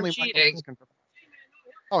 Heels are cheating.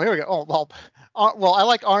 Oh, here we go. Oh, well, I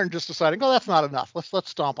like Arn just deciding, that's not enough. Let's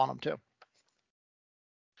stomp on him too.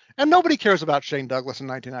 And nobody cares about Shane Douglas in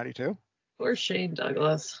 1992. Poor Shane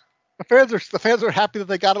Douglas. The fans are happy that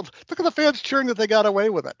they got it. Look at the fans cheering that they got away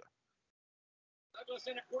with it. Douglas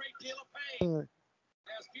in a great deal of pain.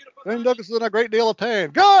 Shane Douglas is in a great deal of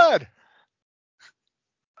pain. Good.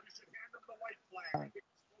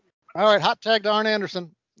 All right, hot tag to Arn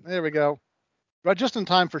Anderson. There we go. Right, just in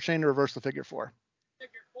time for Shane to reverse the figure 4.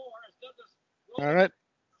 All right.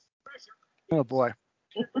 Oh boy.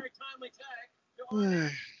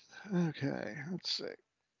 Okay, let's see.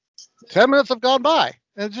 10 minutes have gone by.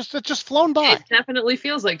 It's just flown by. It definitely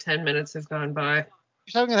feels like 10 minutes have gone by. You're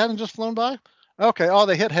saying it hasn't just flown by? Okay. Oh,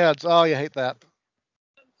 they hit heads. Oh, you hate that.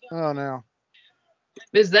 Oh no.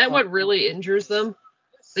 Is that what really injures them?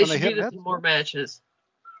 They should do this in more matches.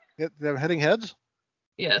 They're hitting heads?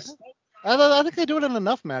 Yes. I think they do it in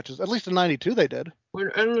enough matches. At least in 92 they did.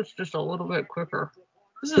 And it's just a little bit quicker.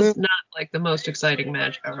 This is not like the most exciting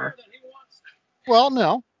match ever. Well,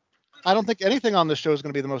 no. I don't think anything on this show is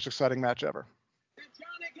going to be the most exciting match ever.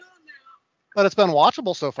 But it's been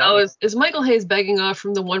watchable so far. Oh, is Michael Hayes begging off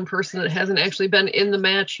from the one person that hasn't actually been in the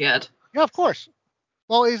match yet? Yeah, of course.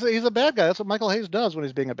 Well, he's a bad guy. That's what Michael Hayes does when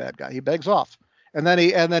he's being a bad guy. He begs off. And then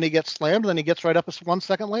he gets slammed, and then he gets right up 1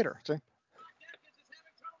 second later. See?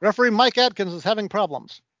 Referee Mike Adkins is having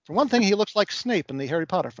problems. For one thing, he looks like Snape in the Harry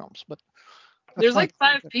Potter films. But there's like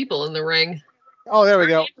 5 people in the ring. Oh, there we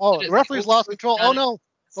go. Oh, the referee's lost control. Oh, no.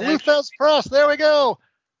 The Lou Thesz press. There we go.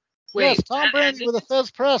 Wait, yes, Tom Brandi with a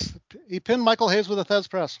Thesz press. He pinned Michael Hayes with a Thesz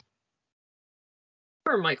press.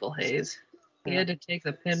 Poor Michael Hayes. He had to take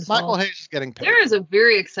the pinfall. Michael Hayes is getting pinned. There is a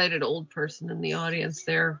very excited old person in the audience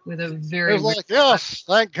there with a very... Like, yes,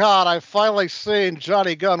 thank God, I've finally seen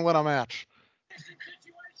Johnny Gunn win a match.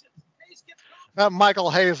 That Michael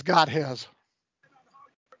Hayes got his.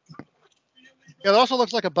 Yeah, it also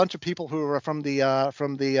looks like a bunch of people who are from the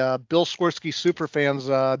Bill Swirsky Superfans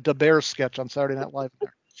Da Bears sketch on Saturday Night Live.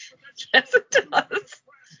 Yes, it does.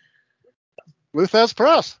 Lou Thesz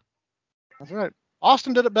press. That's right.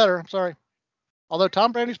 Austin did it better. I'm sorry. Although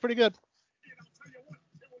Tom Brandi's pretty good.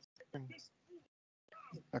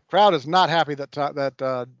 The crowd is not happy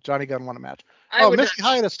that Johnny Gunn won a match. Missy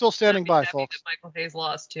Hyatt is still standing by, folks. That Michael Hayes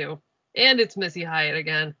lost too. And it's Missy Hyatt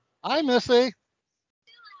again. Hi, Missy.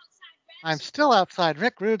 I'm still outside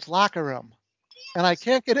Rick Rude's locker room, and I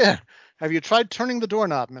can't get in. Have you tried turning the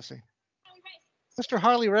doorknob, Missy? Mr.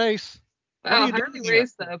 Harley Race. Wow, Harley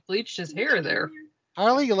Race bleached his hair there.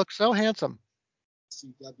 Harley, you look so handsome.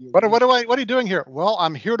 What are you doing here? Well,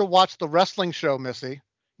 I'm here to watch the wrestling show, Missy.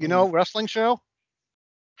 You know, wrestling show?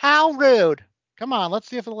 How rude. Come on, let's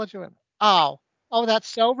see if it'll let you in. Oh, that's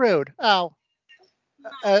so rude. Oh,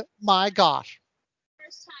 my gosh.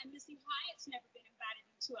 First time Missy Hyatt's never been invited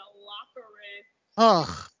into a locker room.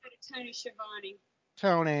 Ugh. Tony Schiavone.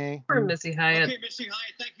 Tony. Poor Missy Hyatt. Okay, Missy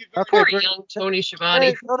Hyatt, thank you very Poor young Tony Schiavone.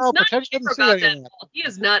 Hey, no, pretend you didn't see anything. He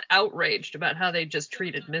is not outraged about how they just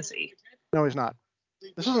treated Missy. No, he's not.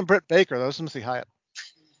 This isn't Britt Baker, though. This is Missy Hyatt.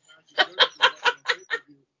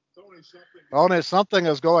 Tony, something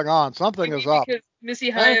is going on. Something is up. Because Missy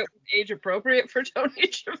Hyatt was age appropriate for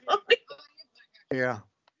Tony Schiavone. Yeah.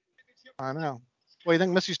 I know. Well, you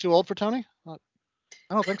think Missy's too old for Tony? I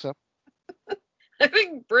don't think so. I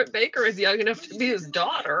think Britt Baker is young enough to be his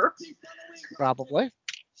daughter. Probably. I'm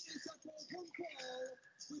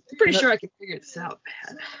pretty sure I can figure this out,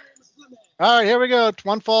 man. All right, here we go.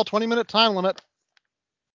 One fall, 20-minute time limit.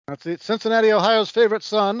 That's it. Cincinnati, Ohio's favorite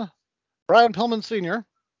son, Brian Pillman Sr.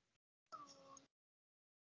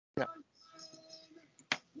 Yeah.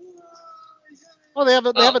 Oh, they have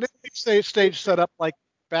an stage set up like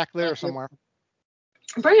back there somewhere.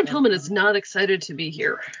 Brian Pillman is not excited to be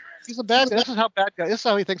here. He's a bad guy. This is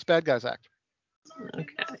how he thinks bad guys act. Okay.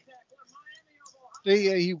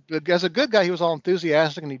 He as a good guy, he was all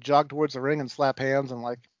enthusiastic and he jogged towards the ring and slapped hands and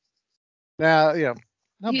like, nah, you know,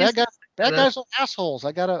 no, bad guys are assholes.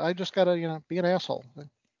 I just gotta, be an asshole.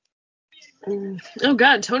 Oh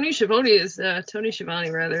God, Tony Schiavone is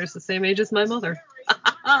the same age as my mother.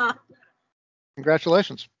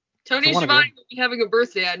 Congratulations. Tony Schiavone will be having a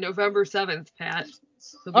birthday on November 7th, Pat.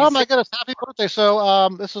 Oh my goodness! Happy birthday! So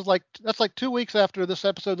that's like 2 weeks after this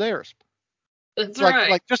episode airs. That's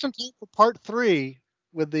like just in time for part 3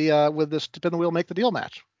 with the spin the wheel make the deal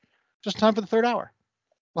match. Just in time for the 3rd hour.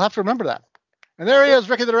 We'll have to remember that. And there he is,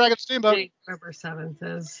 Ricky the Dragon Steamboat. November 7th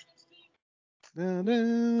is.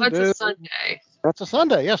 What's a Sunday? That's a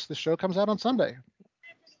Sunday. Yes, the show comes out on Sunday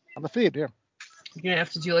on the feed. Yeah. You're gonna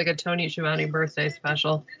have to do like a Tony Schiavone birthday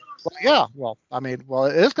special. Well, yeah. Well,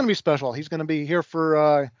 it is going to be special. He's going to be here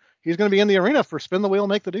for. He's going to be in the arena for Spin the Wheel,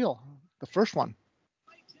 Make the Deal, the first one.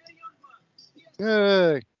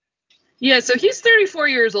 Yay! Yeah, so he's 34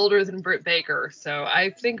 years older than Britt Baker, so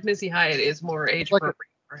I think Missy Hyatt is more age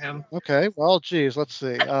appropriate for him. Okay. Well, geez, let's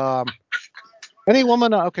see. Any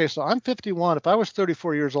woman. Okay, so I'm 51. If I was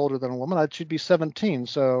 34 years older than a woman, she'd be 17.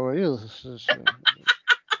 So,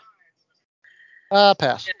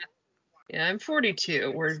 pass. Yeah, I'm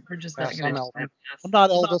 42. We're just not going to. I'm not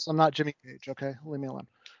Elvis. I'm not Jimmy Page. Okay, leave me alone.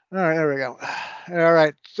 All right, there we go. All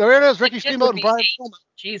right, so here it is, Ricky Steamboat and Brian Pillman.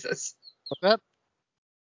 Jesus. What's that?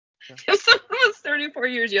 If someone was 34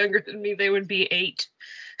 years younger than me, they would be 8.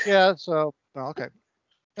 Yeah. So, okay.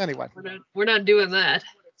 Anyway, we're not doing that.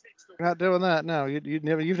 We're not doing that. No, you've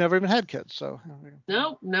never even had kids, so.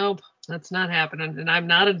 Nope, that's not happening, and I'm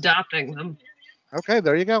not adopting them. Okay,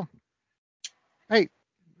 there you go. Hey,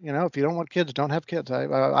 if you don't want kids, don't have kids. I'm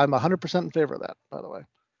 100% in favor of that, by the way.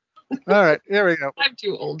 All right, here we go. I'm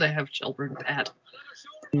too old to have children, Pat.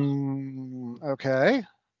 Okay.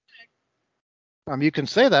 You can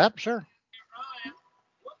say that, sure.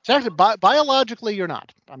 Actually, biologically, you're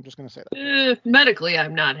not. I'm just going to say that. Medically,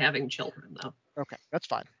 I'm not having children, though. Okay, that's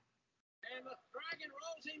fine.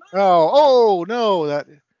 Oh no!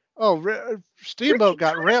 Steamboat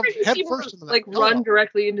got rammed head first into that. Run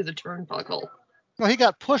directly into the turnbuckle. No, he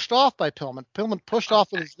got pushed off by Pillman. Pillman pushed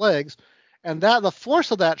off with his legs, and the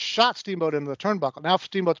force of that shot Steamboat into the turnbuckle. Now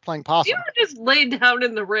Steamboat's playing possum. Steamboat just laid down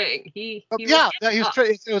in the ring. He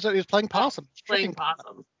was playing possum. Playing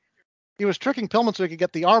possum. He was tricking Pillman so he could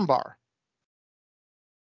get the armbar.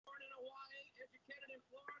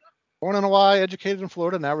 Born in Hawaii, educated in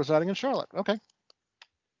Florida, now residing in Charlotte. Okay.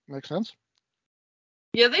 Makes sense.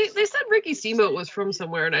 Yeah, they said Ricky Steamboat was from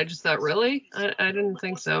somewhere, and I just thought, really? I didn't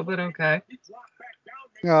think so, but okay.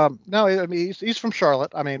 No, I mean, he's from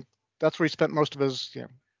Charlotte. I mean, that's where he spent most of his,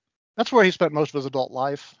 that's where he spent most of his adult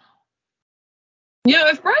life.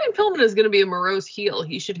 If Brian Pillman is going to be a morose heel,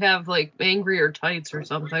 he should have, angrier tights or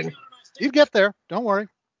something. He'd get there. Don't worry.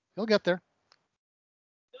 He'll get there.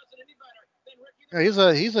 Yeah, he's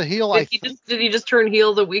a heel. Did he just turn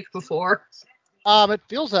heel the week before? It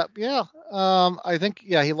feels that, yeah. I think,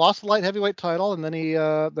 he lost the light heavyweight title and then he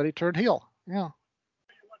turned heel. Yeah.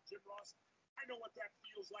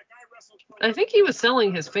 I think he was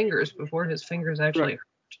selling his fingers before his fingers actually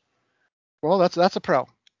hurt. Well, that's a pro.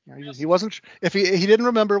 He wasn't. If he didn't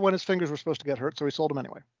remember when his fingers were supposed to get hurt, so he sold them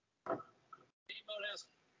anyway.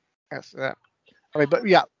 Yes. I mean, but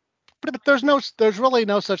yeah. But there's really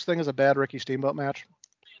no such thing as a bad Ricky Steamboat match.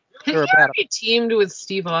 Has he already teamed with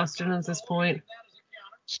Steve Austin at this point?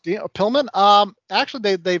 Pillman?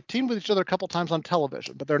 Actually, they've teamed with each other a couple times on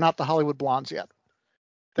television, but they're not the Hollywood Blondes yet.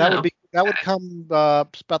 That would come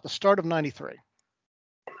about the start of '93.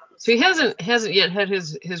 So he hasn't yet had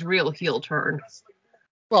his real heel turn.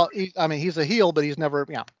 Well, he's a heel, but he's never.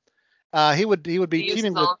 Yeah. He would be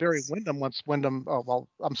teaming with Barry Windham once Windham. Oh well,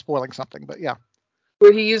 I'm spoiling something, but yeah.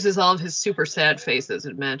 Where he uses all of his super sad faces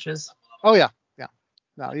in matches. Oh yeah.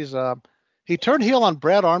 No, he turned heel on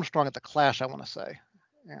Brad Armstrong at the Clash, I want to say.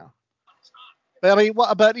 Yeah.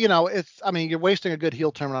 But you're wasting a good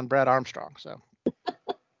heel turn on Brad Armstrong, so.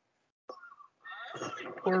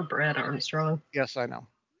 Poor Brad Armstrong. Yes, I know.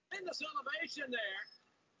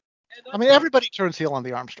 I mean, everybody turns heel on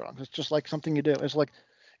the Armstrong. It's just like something you do. It's like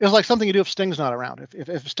something you do if Sting's not around.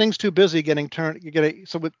 If Sting's too busy getting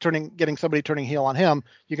somebody turning heel on him,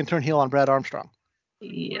 you can turn heel on Brad Armstrong.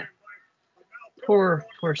 Yeah. Poor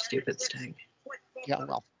stupid Sting. Yeah,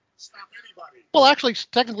 well, actually,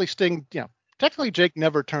 technically Sting, Jake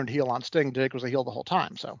never turned heel on Sting. Jake was a heel the whole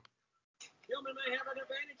time, so.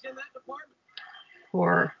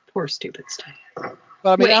 Poor stupid Sting. But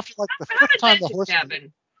I mean, after the fifth time the horse.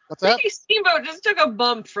 What's that? Ricky Steamboat just took a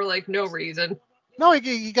bump for no reason. No, his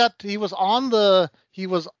neck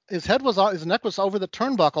was over the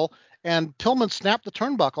turnbuckle, and Pillman snapped the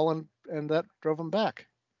turnbuckle, and that drove him back.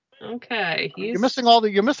 Okay, you're missing all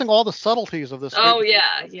the subtleties of this. Oh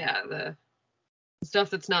yeah, the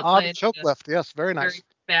stuff that's not playing. The choke lift, yes, very nice. Very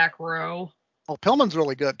back row. Oh, Pillman's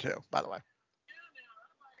really good too, by the way.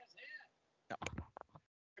 Yeah.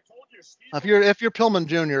 If you're Pillman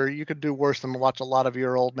Jr., you could do worse than watch a lot of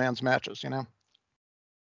your old man's matches,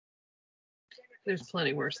 There's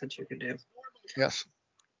plenty worse that you could do. Yes.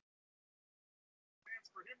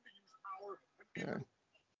 Yeah.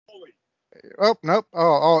 Oh, nope.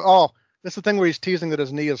 Oh. This is the thing where he's teasing that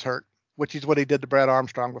his knee is hurt, which is what he did to Brad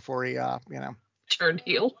Armstrong before he, turned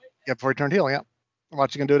heel. Yeah, before he turned heel, yeah.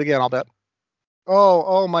 Watch, you can do it again, I'll bet.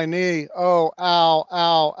 Oh, my knee. Oh,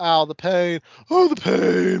 ow, the pain. Oh,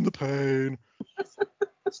 the pain.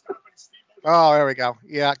 Oh, there we go.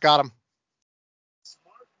 Yeah, got him.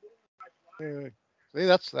 See,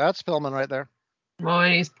 that's Pillman right there.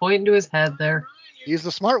 Boy, he's pointing to his head there. He's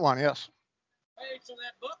the smart one, yes.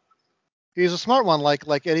 He's a smart one,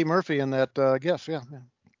 like Eddie Murphy in that GIF, yeah.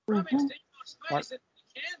 Mm-hmm.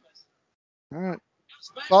 All right.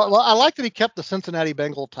 Well, I like that he kept the Cincinnati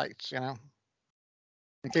Bengal tights, I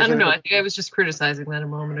don't know. I think I was just criticizing that a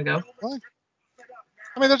moment ago. Well,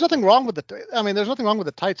 I mean, there's nothing wrong with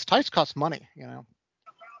the tights. Tights cost money,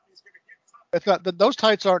 It's got those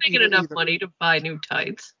tights aren't making enough money to buy new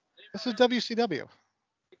tights. This is WCW.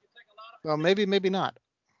 Well, maybe not.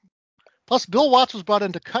 Plus, Bill Watts was brought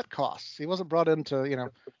in to cut costs. He wasn't brought in to, he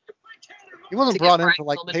wasn't brought in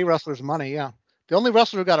to pay wrestlers money. Yeah, the only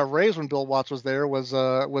wrestler who got a raise when Bill Watts was there was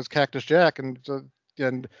Cactus Jack, and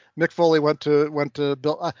Mick Foley went to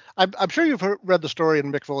Bill. I'm sure you've read the story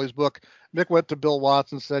in Mick Foley's book. Mick went to Bill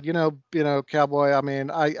Watts and said, Cowboy, I mean,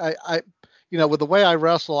 I with the way I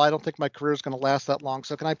wrestle, I don't think my career is going to last that long.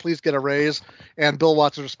 So can I please get a raise? And Bill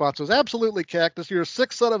Watts' response was, absolutely, Cactus. You're a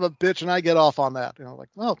sick son of a bitch, and I get off on that.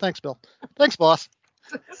 Oh, thanks, Bill. Thanks, boss.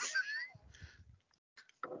 This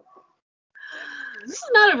is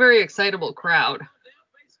not a very excitable crowd.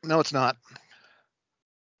 No, it's not.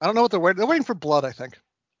 I don't know what they're waiting. They're waiting for blood, I think.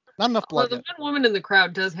 Not enough blood yet. The one woman in the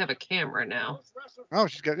crowd does have a camera now. Oh,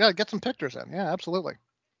 she's got, get some pictures in. Yeah, absolutely.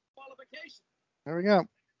 There we go.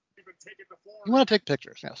 You want to take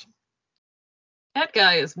pictures, yes. That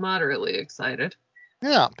guy is moderately excited.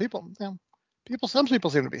 Yeah, some people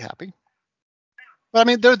seem to be happy. But I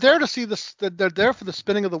mean, they're there to see this. They're there for the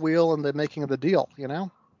spinning of the wheel and the making of the deal. There's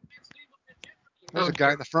a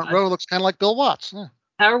guy in the front row who looks kind of like Bill Watts. Yeah.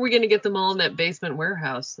 How are we going to get them all in that basement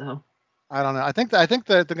warehouse, though? I don't know. I think that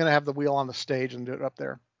they're going to have the wheel on the stage and do it up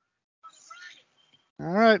there. All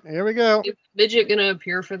right, here we go. Is Midget going to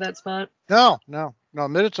appear for that spot? No.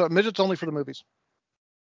 Midget's only for the movies.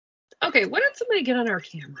 Okay, why don't somebody get on our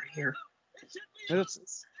camera here? The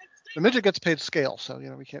Midget gets paid scale, so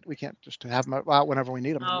we can't just have him out whenever we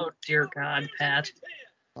need him. Oh dear God, Pat.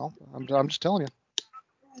 Well, I'm just telling you.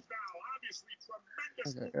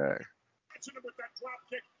 Okay.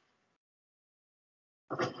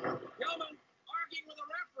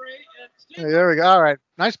 There we go. All right.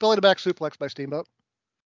 Nice belly to back suplex by Steamboat.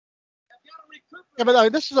 Yeah,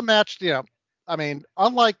 but this is a match, I mean,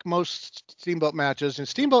 unlike most Steamboat matches,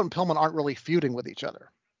 Steamboat and Pillman aren't really feuding with each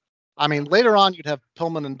other. I mean, later on you'd have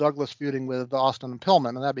Pillman and Douglas feuding with Austin and Pillman,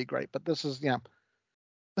 and that'd be great. But this is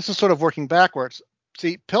sort of working backwards.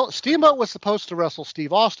 See, Steamboat was supposed to wrestle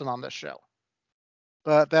Steve Austin on this show,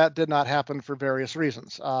 but that did not happen for various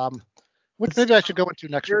reasons, which maybe I should go into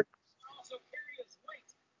next week.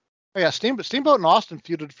 Oh, yeah, Steamboat and Austin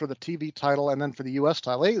feuded for the TV title and then for the U.S.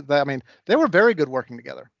 title. They were very good working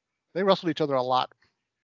together. They wrestled each other a lot.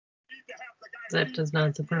 That does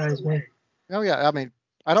not surprise me. Oh, yeah. I mean,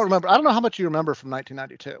 I don't know how much you remember from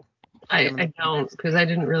 1992. I don't, because I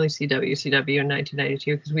didn't really see WCW in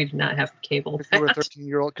 1992 because we did not have cable. Because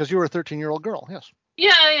you were a 13-year-old girl, yes.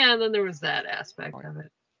 Yeah, and then there was that aspect of it.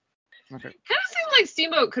 Okay. Kind of seemed like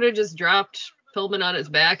Steamboat could have just dropped Pillman on his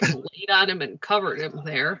back and laid on him and covered him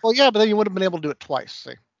there. Well, yeah, but then you would have been able to do it twice,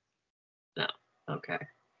 see. No, okay.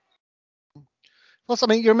 Plus, I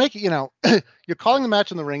mean, you're making, you're calling the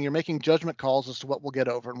match in the ring, you're making judgment calls as to what will get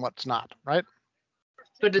over and what's not, right?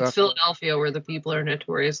 But it's Philadelphia where the people are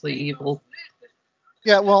notoriously evil.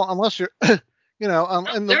 Yeah, well, unless you're, and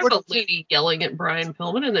there's a lady yelling at Brian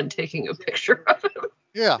Pillman and then taking a picture of him.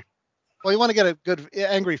 Yeah. Well, you want to get a good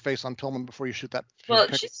angry face on Pillman before you shoot that. Well,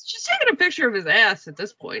 she's taking a picture of his ass at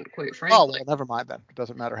this point, quite frankly. Oh, well, never mind then. It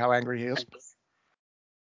doesn't matter how angry he is.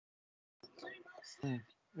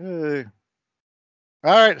 Hey.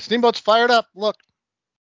 All right, Steamboat's fired up. Look.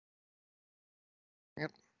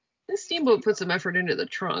 Yep. This Steamboat put some effort into the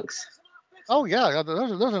trunks. Oh, yeah.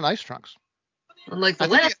 Those are nice trunks. Unlike the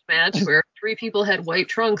last match where 3 people had white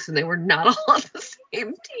trunks and they were not all on the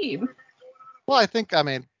same team. Well,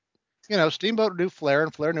 Steamboat knew Flair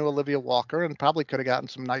and Flair knew Olivia Walker and probably could have gotten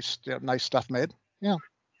some nice stuff made. Yeah.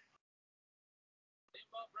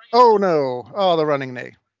 Oh, no. Oh, the running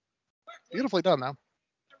knee. Beautifully done, though.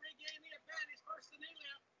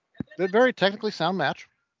 Very technically sound match.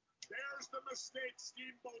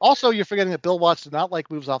 Also, you're forgetting that Bill Watts did not like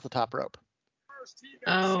moves off the top rope.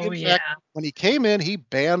 Oh, in yeah. fact, when he came in, he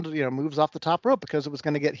banned moves off the top rope because it was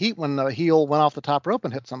going to get heat when the heel went off the top rope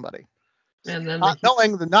and hit somebody. And then Not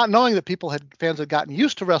knowing that fans had gotten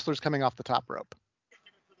used to wrestlers coming off the top rope.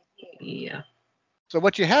 Yeah. So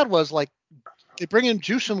what you had was like they bring in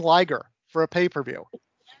Jushin Liger for a pay-per-view.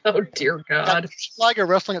 Oh, dear God. Jushin Liger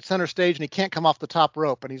wrestling at center stage and he can't come off the top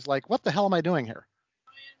rope and he's like, what the hell am I doing here?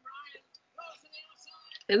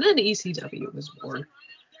 And then ECW was born.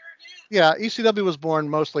 Yeah, ECW was born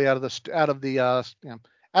mostly out of the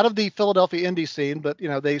Philadelphia indie scene, but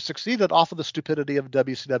they succeeded off of the stupidity of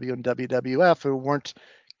WCW and WWF, who weren't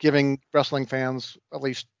giving wrestling fans, at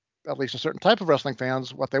least a certain type of wrestling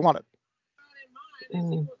fans, what they wanted,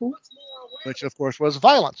 which of course was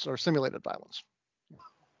violence or simulated violence.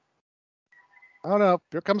 Oh no,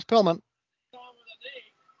 here comes Pillman.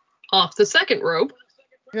 Off the second rope.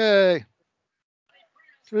 Yay.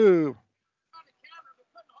 2.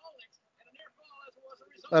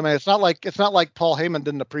 I mean, it's not like Paul Heyman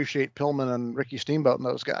didn't appreciate Pillman and Ricky Steamboat and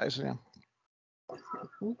those guys. Yeah.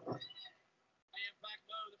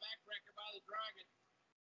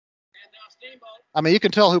 I mean, you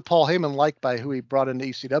can tell who Paul Heyman liked by who he brought into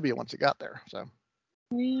ECW once he got there. So.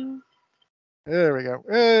 Yeah. There we go.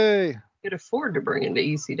 Hey. Could afford to bring into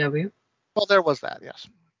ECW. Well, there was that. Yes.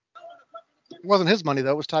 It wasn't his money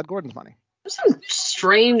though. It was Todd Gordon's money. There's some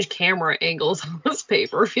strange camera angles on this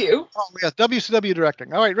pay-per-view. Oh, yes, WCW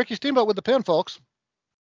directing. All right, Ricky Steamboat with the pin, folks.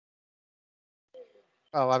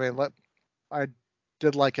 Oh, I mean, I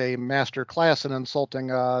did like a master class in insulting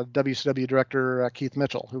WCW director Keith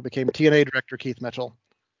Mitchell, who became TNA director Keith Mitchell,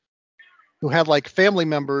 who had like family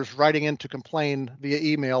members writing in to complain via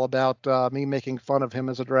email about me making fun of him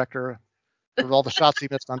as a director for all the shots he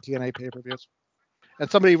missed on TNA pay-per-views. And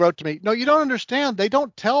somebody wrote to me, "No, you don't understand. They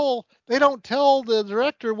don't tell the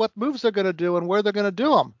director what moves they're going to do and where they're going to do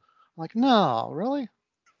them." I'm like, no, really?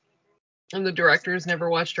 And the director's never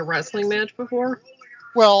watched a wrestling match before?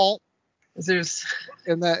 Well, there's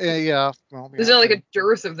yeah. Well, there's not like a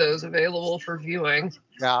dearth of those available for viewing.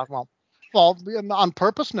 Yeah, well, on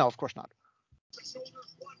purpose? No, of course not.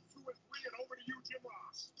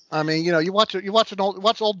 I mean, you watch old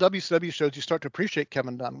WCW shows, you start to appreciate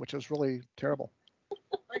Kevin Dunn, which is really terrible.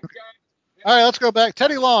 All right, let's go back.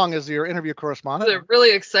 Teddy Long is your interview correspondent. It's a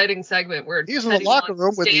really exciting segment where he's in the locker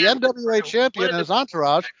room with the NWA champion and his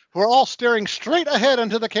entourage, who are all staring straight ahead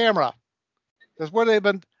into the camera. That's where they've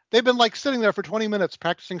been like sitting there for 20 minutes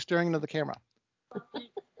practicing staring into the camera.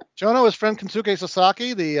 Chono, his friend Kensuke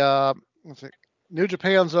Sasaki, the New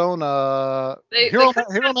Japan's own Hiro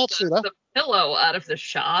Matsuda. The pillow out of the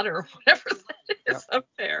shot or whatever that is up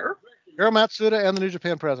there. Hiro Matsuda and the New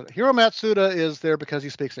Japan president. Hiro Matsuda is there because he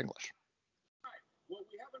speaks English. Well,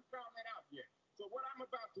 we haven't found that out yet. So what I'm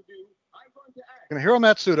about to do, I'm going to ask. And Hiro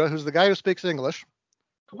Matsuda, who's the guy who speaks English,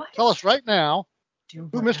 tell us right now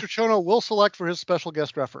who Mr. Chono will select for his special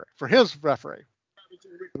guest referee, for the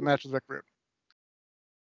match with Rick Rude.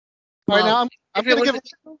 All right, now I'm going to give.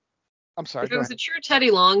 I'm sorry. If it was a true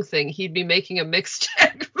Teddy Long thing, he'd be making a mixed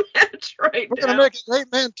tag match right now. We're going to make a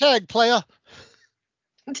 8-man tag, playa.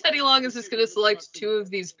 Teddy Long is just going to select 2 of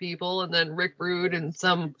these people, and then Rick Rude and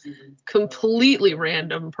some completely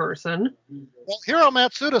random person. Well, Hiro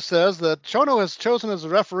Matsuda says that Chono has chosen as a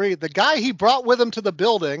referee the guy he brought with him to the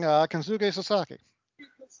building, Kensuke Sasaki.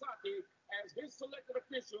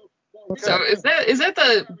 Okay. So is that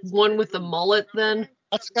the one with the mullet then?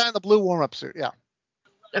 That's the guy in the blue warm-up suit, yeah.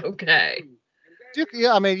 Okay.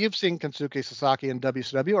 Yeah, I mean, you've seen Kensuke Sasaki in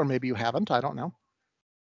WCW, or maybe you haven't. I don't know.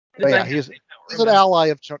 But yeah, he's an ally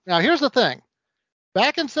of Chono. Now, here's the thing.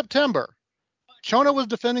 Back in September, Chono was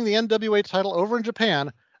defending the NWA title over in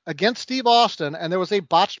Japan against Steve Austin, and there was a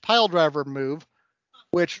botched piledriver move,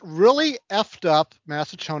 which really effed up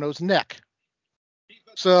Masa Chono's neck.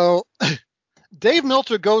 So Dave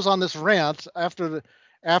Meltzer goes on this rant after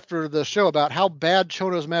the show about how bad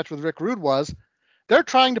Chono's match with Rick Rude was. They're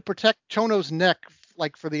trying to protect Chono's neck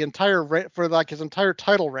like for his entire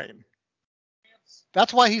title reign.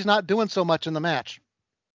 That's why he's not doing so much in the match.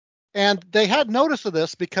 And they had notice of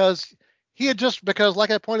this because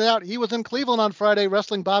like I pointed out, he was in Cleveland on Friday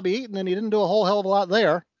wrestling Bobby Eaton, and he didn't do a whole hell of a lot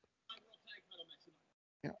there.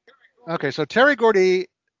 Yeah. Okay, so Terry Gordy's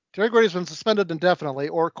been suspended indefinitely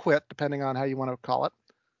or quit, depending on how you want to call it.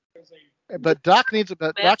 But Dr.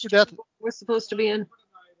 Death was supposed to be in.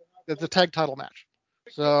 It's a tag title match.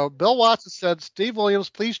 So Bill Watts has said, Steve Williams,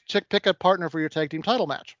 please pick a partner for your tag team title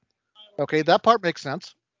match. Okay, that part makes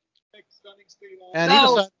sense. And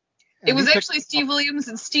it was actually Steve Williams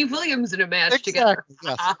and Steve Williams in a match together.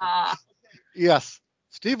 Yes. Yes.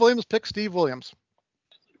 Steve Williams picked Steve Williams.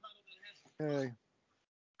 Okay.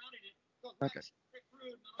 Okay.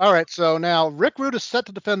 All right, so now Rick Rude is set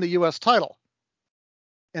to defend the U.S. title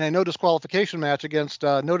in a no disqualification match against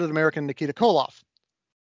noted American Nikita Koloff.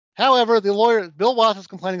 However, the lawyer Bill Watts is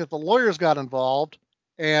complaining that the lawyers got involved,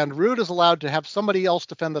 and Rude is allowed to have somebody else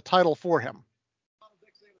defend the title for him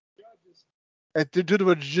due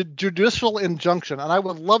to a judicial injunction. And I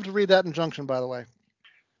would love to read that injunction, by the way.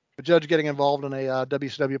 The judge getting involved in a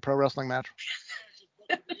WCW pro wrestling match.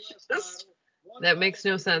 That makes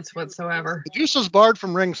no sense whatsoever. The juice is barred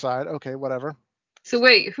from ringside. Okay, whatever. So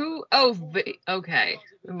wait, who? Oh, okay.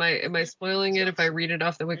 Am I spoiling it if I read it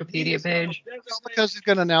off the Wikipedia page? Because he's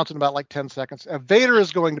going to announce in about like 10 seconds. Vader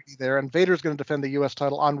is going to be there, and Vader is going to defend the U.S.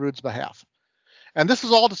 title on Rude's behalf. And this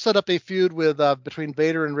is all to set up a feud with between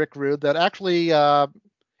Vader and Rick Rude that actually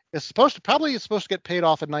is supposed to get paid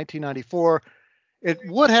off in 1994. It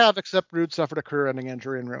would have, except Rude suffered a career-ending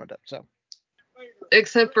injury and ruined it. So.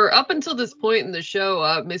 Except for up until this point in the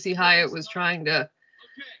show, Missy Hyatt was trying to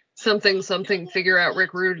something figure out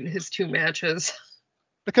Rick Rude in his 2 matches.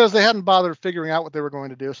 Because they hadn't bothered figuring out what they were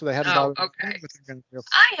going to do, so they hadn't bothered. Okay. What they were going to do.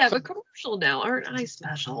 I have a commercial now, aren't I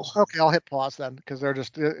special? Okay, I'll hit pause then, because they're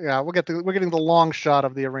just we're getting the long shot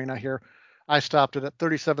of the arena here. I stopped it at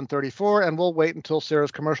 37:34, and we'll wait until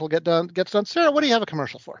Sarah's commercial gets done. Sarah, what do you have a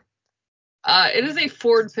commercial for? It is a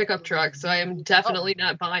Ford pickup truck, so I am definitely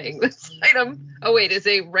not buying this item. Oh wait, it's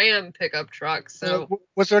a Ram pickup truck. So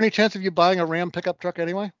was there any chance of you buying a Ram pickup truck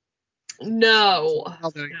anyway? No.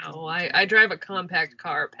 I drive a compact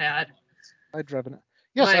car, Pat. I drive it.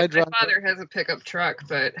 Yes, I drive. My father has a pickup truck,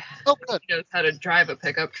 but good. He knows how to drive a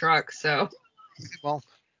pickup truck, so. Well,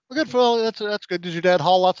 good for that's good. Did your dad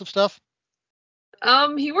haul lots of stuff?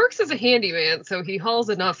 He works as a handyman, so he hauls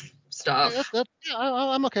enough stuff.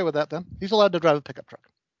 I'm okay with that then. He's allowed to drive a pickup truck.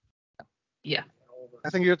 Yeah. I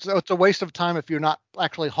think it's a waste of time if you're not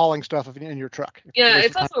actually hauling stuff in your truck. Yeah,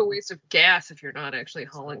 it's also a waste of gas if you're not actually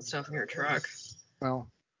hauling stuff in your truck. Well,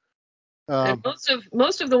 and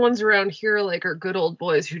most of the ones around here are good old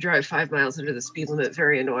boys who drive 5 miles under the speed limit.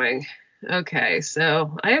 Very annoying. Okay,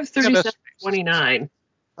 so I have 37:29.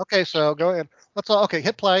 Okay, so go ahead.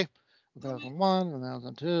 Hit play. 1001,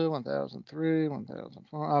 1002, 1003,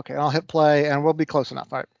 1004. Okay, I'll hit play and we'll be close enough.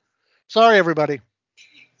 All right. Sorry, everybody.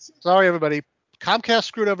 Comcast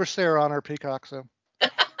screwed over Sarah on her Peacock, so.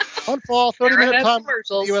 One fall, 30-minute time for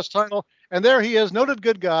the U.S. title. And there he is, noted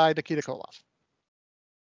good guy, Nikita Koloff.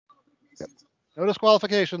 Yep. No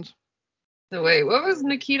disqualifications. So wait, what was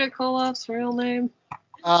Nikita Koloff's real name?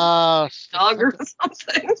 Dog or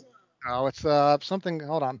something? No, it's something.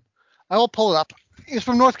 Hold on. I will pull it up. He's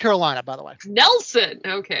from North Carolina, by the way. Nelson.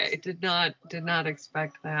 Okay, did not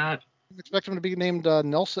expect that. Expect him to be named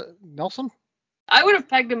Nelson? I would have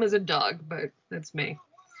pegged him as a dog, but that's me.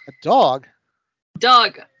 A dog?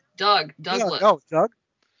 Douglas. No, Doug?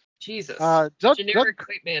 Jesus. Generic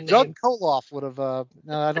white man name. Doug Koloff would have. No,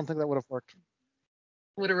 I don't think that would have worked.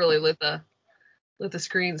 Would have really lit the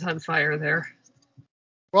screens on fire there.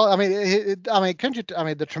 Well,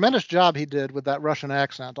 the tremendous job he did with that Russian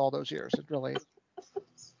accent all those years. It really.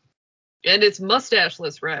 And it's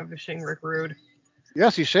mustacheless ravishing Rick Rude.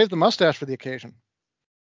 Yes, he shaved the mustache for the occasion.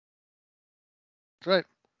 That's right.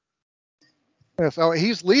 Yes. Oh,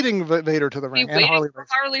 he's leading Vader to the ring and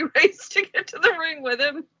Harley Race to get to the ring with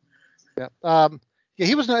him. Yeah.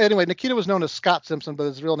 He was Nikita was known as Scott Simpson, but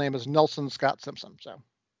his real name is Nelson Scott Simpson. So.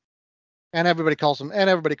 And everybody calls him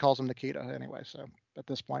Nikita anyway. So at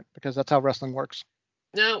this point, because that's how wrestling works.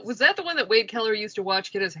 Now, was that the one that Wade Keller used to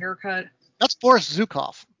watch get his hair cut? That's Boris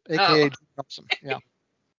Zukov, aka Nelson. Yeah.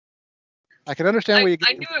 I can understand where you get.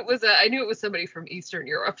 I knew it was somebody from Eastern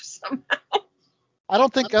Europe somehow. I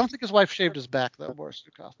don't think his wife shaved his back though, Boris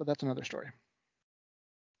Zukov, but that's another story.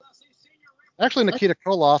 Actually, Nikita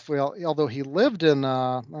Koloff, although he lived in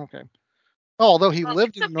lived in North Carolina.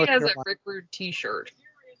 He has a Rick Rude T-shirt.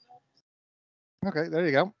 Okay, there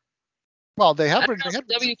you go. Well, they have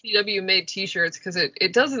WCW made T-shirts because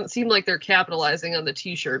it doesn't seem like they're capitalizing on the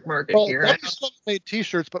T-shirt market here. WCW made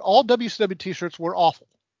T-shirts, but all WCW T-shirts were awful.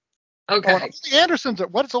 Okay.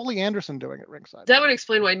 What's Ole Anderson doing at ringside? That would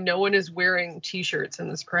explain why no one is wearing T-shirts in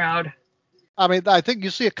this crowd. I mean, I think you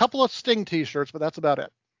see a couple of Sting T-shirts, but that's about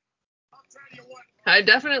it. I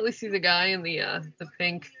definitely see the guy in the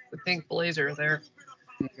pink blazer there.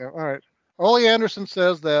 Okay, all right. Ole Anderson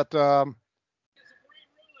says that.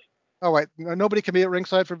 Nobody can be at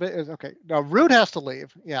ringside for. Okay, now Rude has to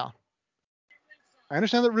leave. Yeah, I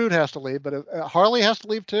understand that Rude has to leave, but Harley has to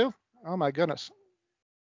leave too. Oh my goodness.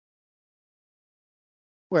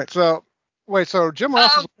 So Jim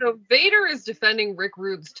Ross. So Vader is defending Rick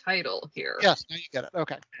Rude's title here. Yes, now you get it.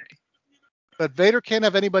 Okay. But Vader can't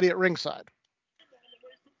have anybody at ringside.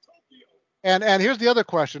 And here's the other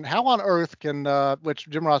question: how on earth can, which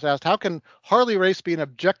Jim Ross asked, how can Harley Race be an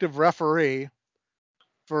objective referee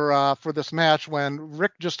for this match when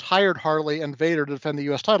Rick just hired Harley and Vader to defend the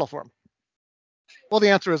U.S. title for him? Well, the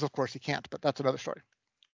answer is, of course, he can't, but that's another story.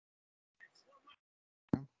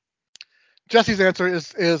 Jesse's answer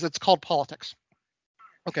is it's called politics.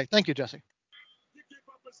 Okay, thank you, Jesse.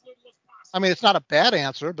 I mean, it's not a bad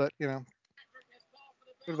answer, but bit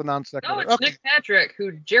of a non sequitur. No, it's Nick Patrick,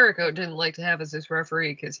 who Jericho didn't like to have as his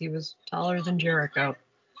referee because he was taller than Jericho.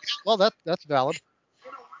 Well, that's valid.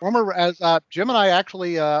 Jim and I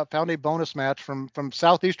actually found a bonus match from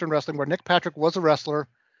Southeastern Wrestling where Nick Patrick was a wrestler,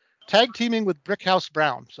 tag teaming with Brickhouse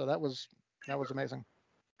Brown. So that was amazing.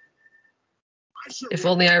 If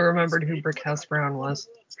only I remembered who Brickhouse Brown was.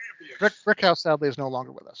 Brickhouse sadly is no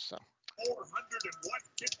longer with us. So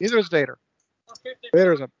neither is Vader.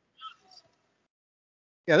 Vader's a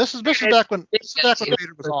This is back when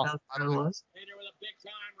Vader was awesome. Vader with a big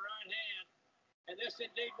time right hand, and this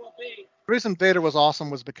indeed will be. The reason Vader was awesome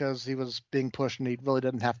was because he was being pushed and he really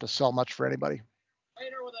didn't have to sell much for anybody.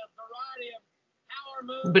 Vader with a variety of power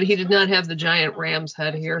moves. But he did not have the giant ram's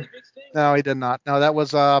head here. No, he did not. No, that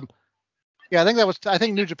was I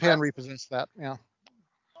think New Japan repossessed that. Yeah.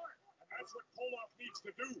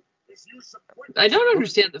 I don't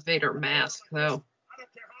understand the Vader mask though.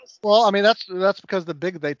 Well, I mean that's because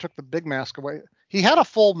they took the big mask away. He had a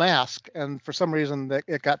full mask, and for some reason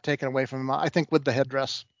it got taken away from him. I think with the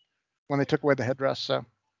headdress, when they took away the headdress. So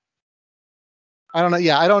I don't know.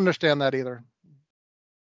 Yeah, I don't understand that either.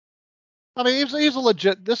 I mean, he's a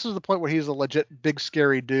legit. This is the point where he's a legit big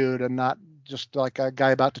scary dude, and not just like a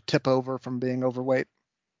guy about to tip over from being overweight,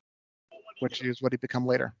 which is what he become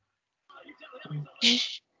later.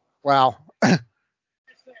 Wow.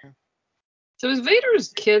 So is Vader's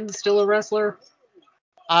kid still a wrestler?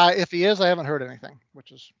 If he is, I haven't heard anything,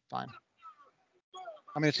 which is fine.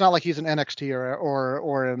 I mean, it's not like he's in NXT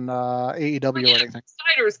or in AEW or anything.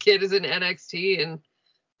 Snyder's kid is in NXT, and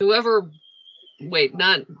whoever,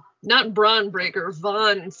 not Braun Breaker,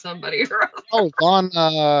 Von somebody. Oh,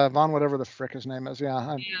 Von, whatever the frick his name is.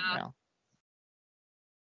 Yeah.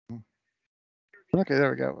 Okay,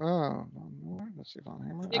 there we go. Oh, let's see, Von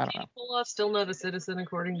Hammer. I don't know. Koloff still not a citizen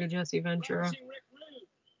according to Jesse Ventura.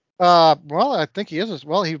 Well, I think he is as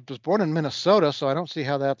well. He was born in Minnesota, so I don't see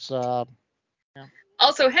how that's.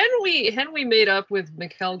 Also, hadn't we made up with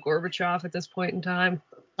Mikhail Gorbachev at this point in time?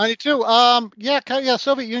 92. Yeah.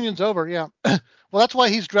 Soviet Union's over. Yeah. Well, that's why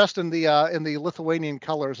he's dressed in the Lithuanian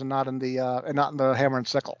colors and not in the hammer and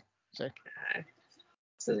sickle. See. Okay.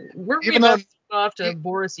 So we're about off to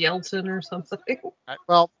Boris Yeltsin or something.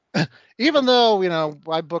 Well, even though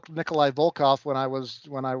I booked Nikolai Volkov when I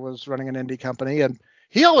was running an indie company, and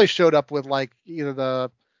he always showed up with like either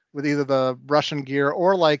the Russian gear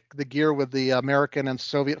or like the gear with the American and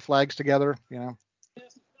Soviet flags together.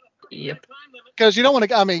 Yep. Because you don't want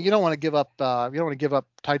to give up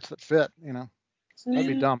tights that fit. That'd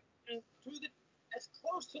be dumb. As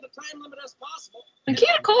close to the time limit as possible.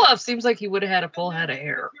 Nikita Koloff seems like he would have had a full head of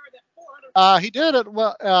hair. He did it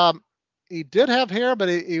well. He did have hair, but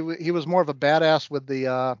he was more of a badass with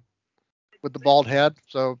the bald head.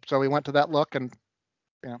 So he went to that look, and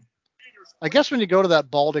I guess when you go to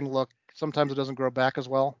that balding look, sometimes it doesn't grow back as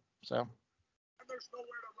well. So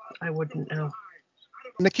I wouldn't know.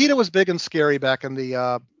 Nikita was big and scary back in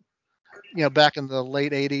the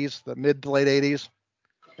late 80s, the mid to late 80s.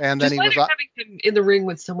 And then he was having him in the ring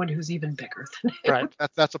with someone who's even bigger than him. Right.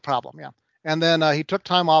 That's a problem. Yeah. And then he took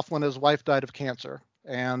time off when his wife died of cancer,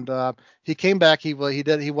 and he came back. He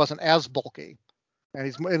wasn't as bulky,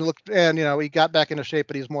 and he got back into shape,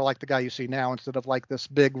 but he's more like the guy you see now instead of like this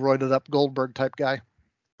big roided up Goldberg type guy,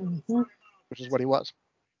 which is what he was.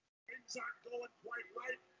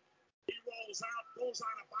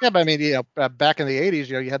 Yeah, but I mean, back in the 80s,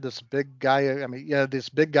 you had this big guy. I mean, this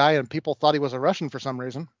big guy, and people thought he was a Russian for some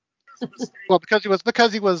reason. Well, because he was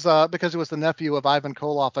the nephew of Ivan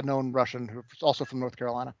Koloff, a known Russian who's also from North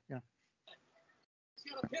Carolina. Yeah.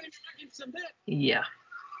 Yeah.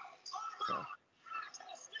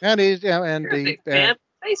 And he's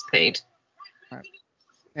face paint. Right.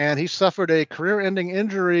 And he suffered a career-ending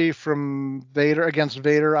injury against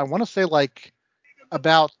Vader. I want to say like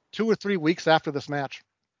about 2 or 3 weeks after this match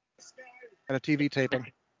at a TV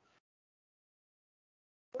taping.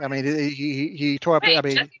 I mean, he tore up. Wait,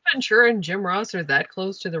 Jesse Ventura and Jim Ross are that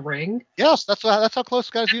close to the ring? Yes, that's how close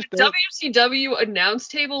guys used to. The WCW announce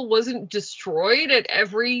table wasn't destroyed at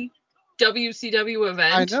every WCW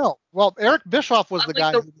event. I know. Well, Eric Bischoff was the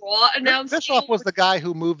guy. Raw announce Bischoff was the guy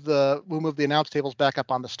who moved the announce tables back up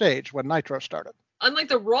on the stage when Nitro started. unlike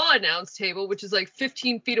the Raw announce table, which is like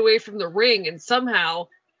 15 feet away from the ring and somehow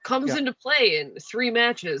comes into play in 3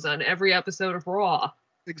 matches on every episode of Raw.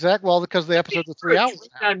 Exactly. Well, because the episodes are 3 hours.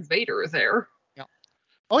 John Vader there. Yeah.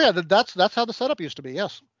 Oh yeah, that's how the setup used to be.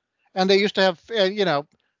 Yes, and they used to have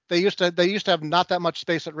they used to have not that much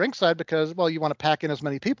space at ringside because you want to pack in as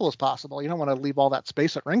many people as possible. You don't want to leave all that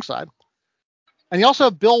space at ringside. And you also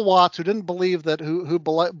have Bill Watts, who didn't believe that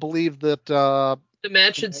believed that the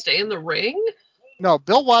match should stay in the ring. No,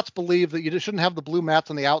 Bill Watts believed that you shouldn't have the blue mats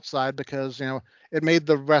on the outside because it made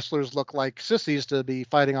the wrestlers look like sissies to be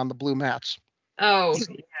fighting on the blue mats. Oh,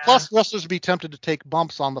 yeah. Plus, wrestlers would be tempted to take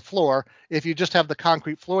bumps on the floor. If you just have the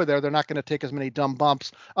concrete floor there, they're not going to take as many dumb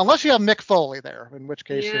bumps unless you have Mick Foley there, in which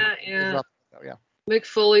case, yeah. Mick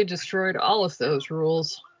Foley destroyed all of those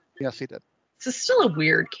rules. Yes, he did. It's still a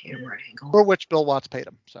weird camera angle. For which Bill Watts paid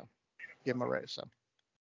him, so give him a raise. So.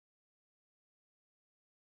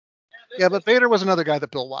 Yeah, but Vader was another guy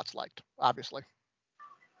that Bill Watts liked, obviously.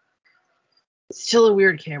 Still a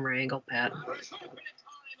weird camera angle, Pat.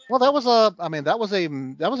 Well, that was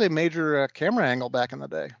a major camera angle back in the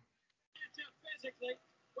day.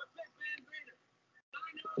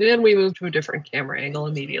 Then we moved to a different camera angle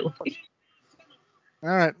immediately. All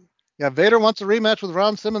right. Yeah, Vader wants a rematch with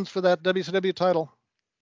Ron Simmons for that WCW title.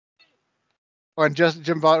 Oh, and just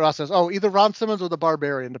Jim Ross says, either Ron Simmons or the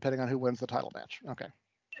Barbarian, depending on who wins the title match. Okay.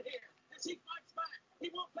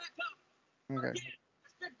 Okay.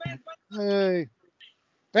 Hey.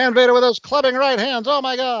 Van Vader with those clubbing right hands. Oh,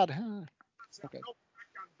 my God. Okay.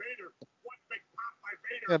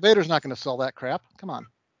 Yeah, Vader's not going to sell that crap. Come on.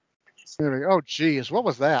 There we go. Oh, geez. What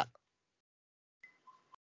was that?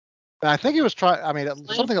 I think he was trying. I mean,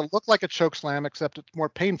 something that looked like a choke slam, except it's more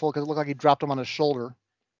painful because it looked like he dropped him on his shoulder.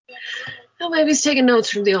 Well, maybe he's taking notes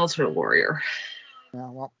from the Ultimate Warrior. Yeah,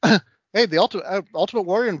 well, hey, the Ultimate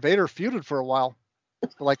Warrior and Vader feuded for a while,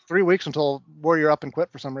 for like 3 weeks until Warrior up and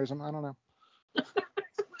quit for some reason. I don't know.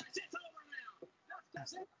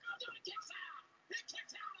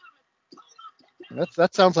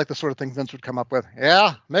 That sounds like the sort of thing Vince would come up with.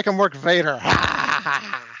 Yeah, make him work Vader.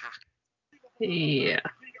 Yeah.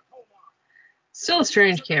 Still a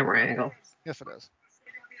strange camera angle. Yes, it is.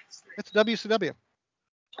 It's WCW.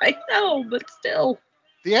 I know, but still.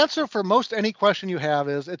 The answer for most any question you have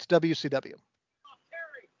is it's WCW.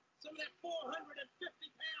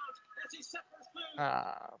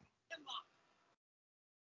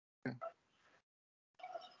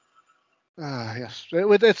 Yes.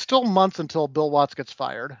 It's still months until Bill Watts gets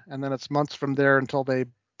fired, and then it's months from there until they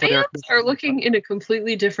fans are looking in a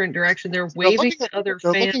completely different direction. They're waving to other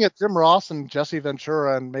fans. They're looking at Jim Ross and Jesse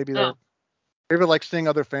Ventura, and maybe they're like seeing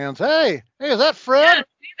other fans. Hey, is that Fred?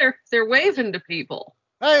 Yeah, they're waving to people.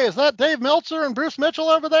 Hey, is that Dave Meltzer and Bruce Mitchell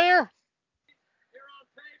over there?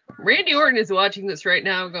 Randy Orton is watching this right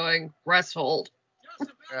now going, rest hold.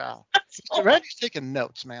 Yeah. Randy's taking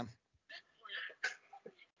notes, man.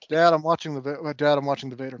 Dad, I'm watching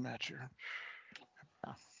the Vader match here.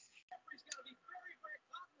 Yeah.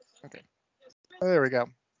 Okay. There we go.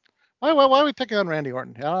 Why are we picking on Randy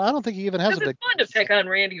Orton? I don't think he even has a big. It's fun to pick on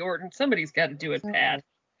Randy Orton. Somebody's got to do it, Pat.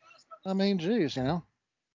 I mean, geez, the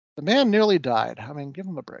man nearly died. I mean, give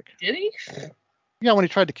him a break. Did he? Yeah, when he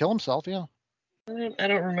tried to kill himself. Yeah. I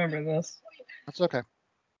don't remember this. That's okay.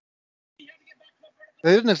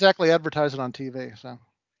 They didn't exactly advertise it on TV, so.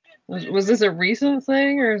 Was this a recent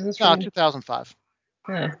thing, or is this? No, 2005.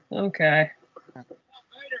 Yeah. Okay.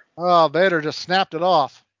 Oh, Vader just snapped it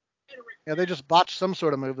off. Yeah, they just botched some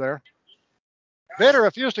sort of move there. Vader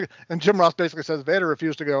refused to, and Jim Ross basically says Vader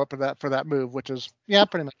refused to go up for that move, which is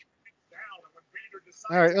pretty much.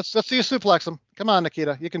 All right, let's see you suplex him. Come on,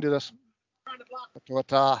 Nikita, you can do this.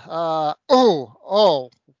 Wow.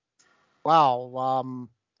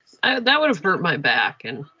 That would have hurt my back,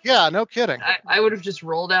 and yeah, no kidding. I would have just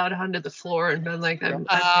rolled out onto the floor and been like,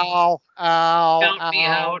 ow, count me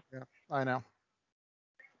out. Yeah, I know.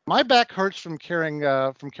 My back hurts from carrying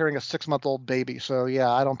a 6-month-old baby, so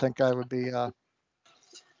yeah, I don't think I would be. I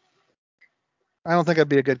don't think I'd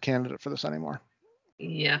be a good candidate for this anymore.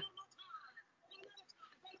 Yeah.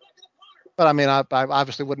 But I mean, I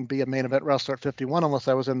obviously wouldn't be a main event wrestler at 51 unless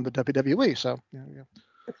I was in the WWE. So yeah.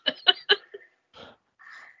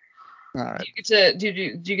 All right. Do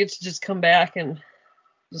you get to just come back and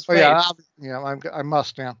just wait? I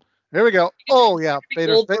must. Yeah. Here we go. Oh yeah,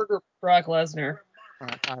 Goldberg or Brock Lesnar.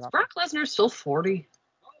 Is Brock Lesnar still 40?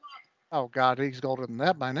 Oh God, he's older than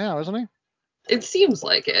that by now, isn't he? It seems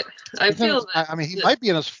like it. I feel that. I mean, he might be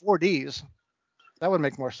in his 40s. That would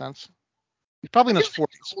make more sense. He's probably in his 40s.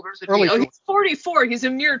 Early 40s. He's 44. He's a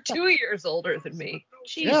mere 2 years older than me.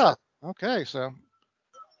 Jeez. Yeah. Okay. So,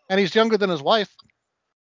 and he's younger than his wife.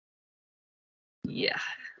 Yeah.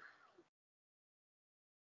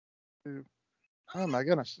 Oh my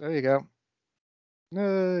goodness. There you go.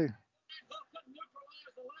 Yay.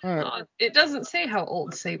 All right. It doesn't say how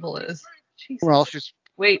old Sable is. Jesus. Well, she's.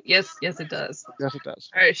 Wait, yes, it does. Yes, it does.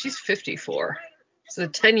 All right, she's 54. It's a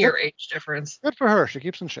 10-year age difference. Good for her. She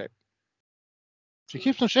keeps in shape.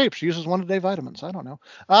 She uses one-a-day vitamins. I don't know.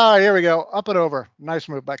 Ah, here we go. Up and over. Nice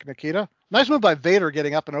move by Nikita. Nice move by Vader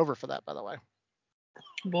getting up and over for that, by the way.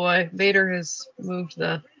 Boy, Vader has moved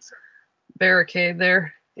the barricade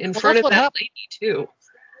there in front of that lady, too.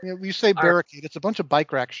 You say barricade. It's a bunch of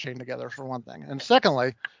bike racks chained together, for one thing. And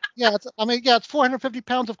secondly, it's 450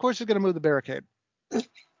 pounds. Of course he's going to move the barricade.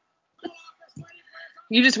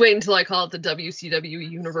 You just wait until I call it the WCW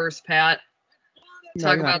Universe, Pat.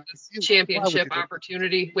 Talk about this championship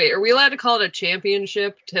opportunity. Wait, are we allowed to call it a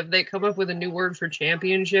championship? Have they come up with a new word for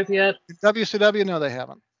championship yet? WCW? No, they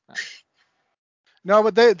haven't. No,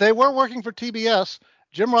 but they were working for TBS.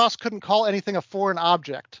 Jim Ross couldn't call anything a foreign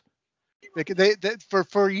object.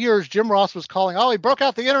 For years, Jim Ross was calling, he broke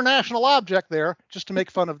out the international object there just to make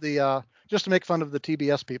fun of the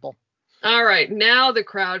TBS people. All right, now the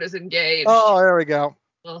crowd is engaged. Oh, there we go.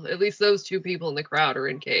 Well, at least those two people in the crowd are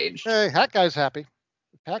engaged. Hey, Hat Guy's happy.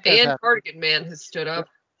 Cardigan Man has stood up.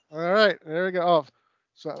 All right, there we go. Oh,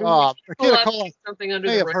 so Nikita Koloff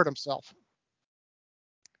may have hurt himself.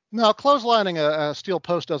 No, clotheslining a steel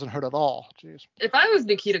post doesn't hurt at all. Jeez. If I was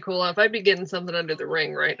Nikita Koloff, I'd be getting something under the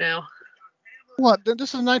ring right now. What?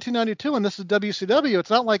 This is 1992 and this is WCW.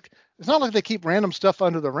 It's not like they keep random stuff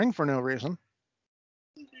under the ring for no reason.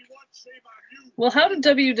 Well, how did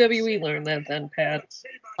WWE learn that then, Pat?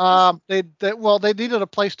 They needed a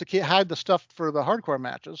place to hide the stuff for the hardcore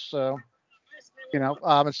matches. So,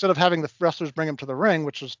 instead of having the wrestlers bring them to the ring,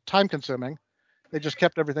 which was time consuming, they just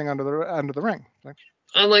kept everything under the ring.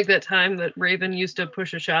 Unlike that time that Raven used to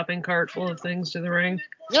push a shopping cart full of things to the ring.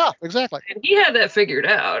 Yeah, exactly. And he had that figured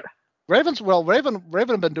out. Raven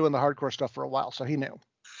had been doing the hardcore stuff for a while, so he knew.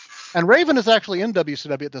 And Raven is actually in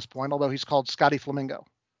WCW at this point, although he's called Scotty Flamingo.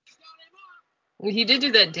 He did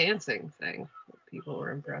do that dancing thing that people were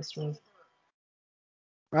impressed with.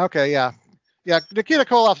 Okay, yeah. Yeah, Nikita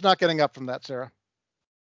Koloff's not getting up from that, Sarah.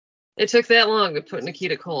 It took that long to put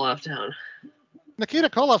Nikita Koloff down. Nikita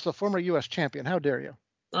Koloff's a former U.S. champion. How dare you?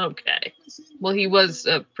 Okay. Well, he was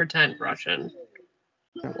a pretend Russian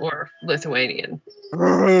or Lithuanian.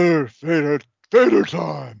 Vader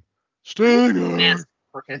time. Stinger.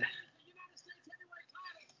 Crooked.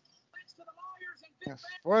 Yes,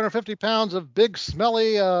 450 pounds of big,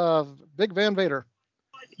 smelly, Big Van Vader.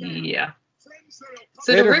 Yeah.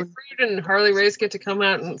 So did Rick Rude and Harley Race get to come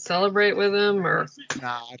out and celebrate with him, or?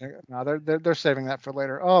 No, they're saving that for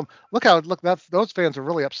later. Those fans are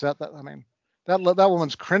really upset. That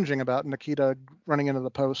woman's cringing about Nikita running into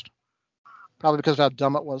the post, probably because of how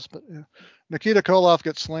dumb it was. But yeah. Nikita Koloff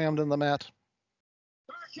gets slammed in the mat.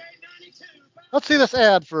 Let's see this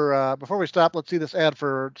ad for before we stop. Let's see this ad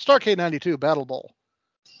for Starrcade 92 Battle Bowl.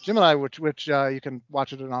 Jim and I, which you can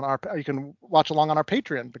watch it you can watch along on our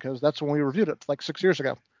Patreon because that's when we reviewed it like 6 years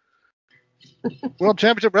ago. World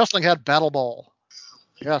Championship Wrestling had Battle Bowl.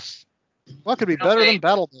 Yes. What could be better than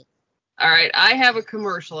Battle Bowl? All right, I have a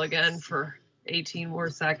commercial again for 18 more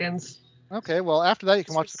seconds. Okay, well after that you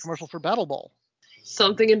can watch the commercial for Battle Bowl.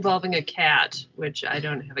 Something involving a cat, which I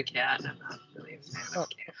don't have a cat, and I'm not really a fan of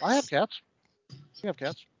cats. I have cats. You have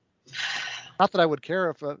cats. Not that I would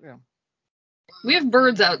care if, We have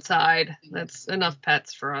birds outside. That's enough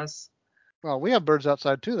pets for us. Well, we have birds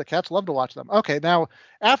outside too. The cats love to watch them. Okay, now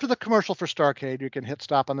after the commercial for Starrcade, you can hit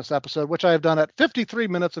stop on this episode, which I have done at 53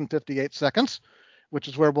 minutes and 58 seconds, which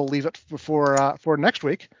is where we'll leave it for next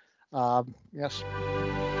week. Yes.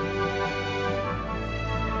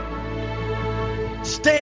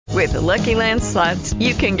 With the Lucky Land Slots,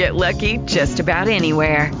 you can get lucky just about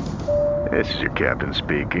anywhere. This is your captain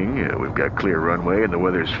speaking. We've got clear runway and the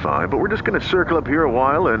weather's fine, but we're just going to circle up here a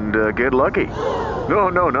while and get lucky.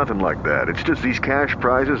 No, nothing like that. It's just these cash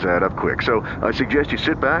prizes add up quick. So I suggest you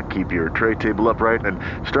sit back, keep your tray table upright, and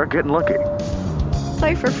start getting lucky.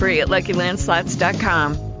 Play for free at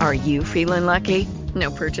LuckyLandSlots.com. Are you feeling lucky?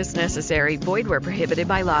 No purchase necessary. Void where prohibited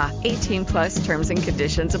by law. 18+ terms and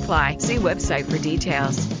conditions apply. See website for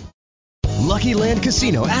details. Lucky Land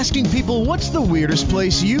Casino, asking people, what's the weirdest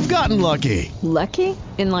place you've gotten lucky? Lucky?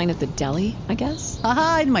 In line at the deli, I guess?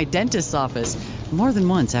 Aha, in my dentist's office. More than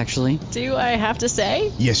once, actually. Do I have to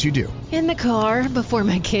say? Yes, you do. In the car before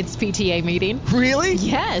my kids' PTA meeting. Really?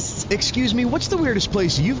 Yes. Excuse me, what's the weirdest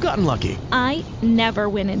place you've gotten lucky? I never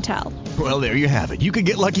win and tell. Well, there you have it. You can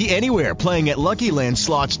get lucky anywhere, playing at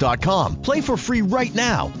LuckyLandSlots.com. Play for free right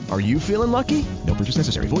now. Are you feeling lucky? No purchase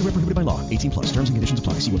necessary. Void where prohibited by law. 18 plus. Terms and conditions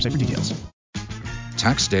apply. See website for details.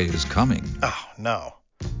 Tax day is coming. Oh, no.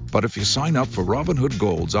 But if you sign up for Robinhood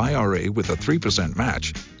Gold's IRA with a 3%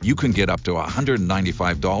 match, you can get up to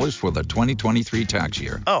 $195 for the 2023 tax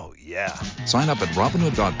year. Oh, yeah. Sign up at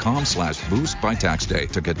Robinhood.com/boost by tax day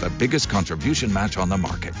to get the biggest contribution match on the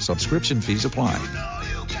market. Subscription fees apply.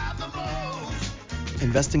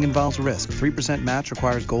 Investing involves risk. 3% match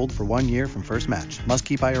requires gold for 1 year from first match. Must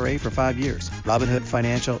keep IRA for 5 years. Robinhood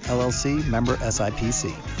Financial, LLC, member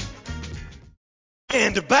SIPC.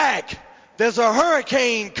 And back! There's a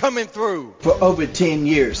hurricane coming through. For over 10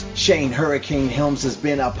 years, Shane Hurricane Helms has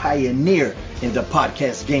been a pioneer in the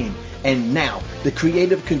podcast game. And now, the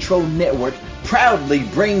Creative Control Network proudly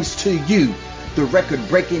brings to you the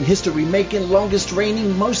record-breaking, history-making,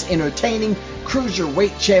 longest-reigning, most entertaining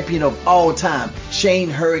cruiserweight champion of all time, Shane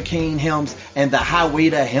Hurricane Helms and the Highway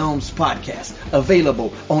to Helms podcast.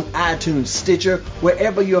 Available on iTunes, Stitcher,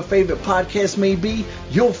 wherever your favorite podcast may be,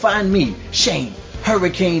 you'll find me, Shane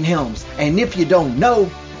Hurricane Helms. And if you don't know,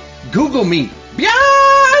 Google me.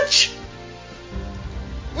 Biatch!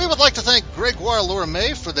 We would like to thank Gregoire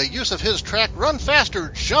Lourmet for the use of his track Run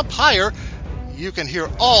Faster, Jump Higher. You can hear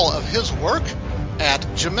all of his work at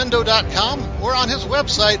Jamendo.com or on his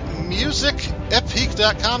website,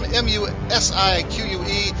 musicepique.com,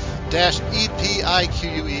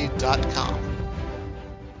 musique-epique.com.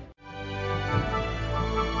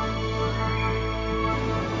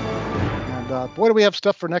 And boy, do we have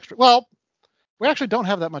stuff for next week. Well, we actually don't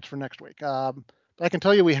have that much for next week. But I can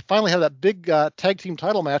tell you we finally have that big tag team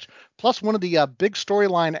title match, plus one of the big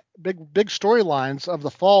storylines of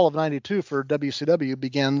the fall of '92 for WCW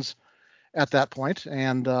begins at that point,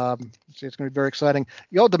 and it's going to be very exciting.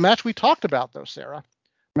 The match we talked about, though, Sarah,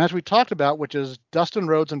 which is Dustin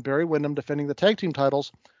Rhodes and Barry Windham defending the tag team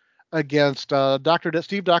titles against Dr.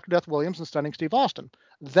 Death Williams and Stunning Steve Austin.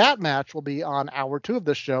 That match will be on hour 2 of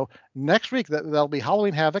this show next week. That'll be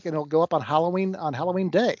Halloween Havoc, and it'll go up on Halloween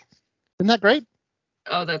Day. Isn't that great?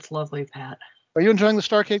 Oh, that's lovely, Pat. Are you enjoying the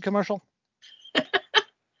Starrcade commercial?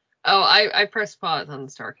 Oh, I pressed pause on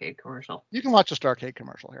the Starrcade commercial. You can watch the Starrcade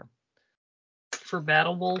commercial here. For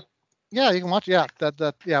Battle Bowl? Yeah, you can watch. Yeah,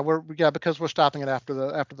 because we're stopping it after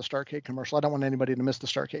the Starrcade commercial. I don't want anybody to miss the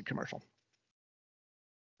Starrcade commercial.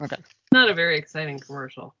 Okay. Not a very exciting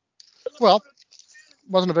commercial. Well,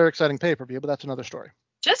 wasn't a very exciting pay-per-view, but that's another story.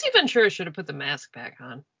 Jesse Ventura should have put the mask back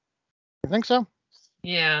on. You think so?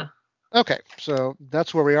 Yeah. Okay, so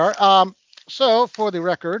that's where we are. So for the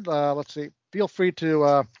record, let's see. Feel free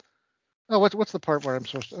to. What's the part where I'm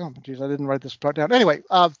supposed to? Oh, geez, I didn't write this part down. Anyway,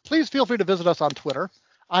 please feel free to visit us on Twitter.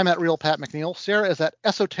 I'm at Real Pat McNeil. Sarah is at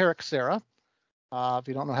Esoteric Sarah. If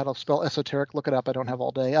you don't know how to spell esoteric, look it up. I don't have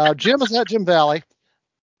all day. Jim is at Jim Valley.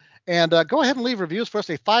 And go ahead and leave reviews for us,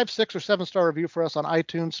 a 5, 6, or 7-star review for us on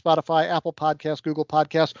iTunes, Spotify, Apple Podcasts, Google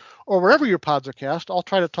Podcasts, or wherever your pods are cast. I'll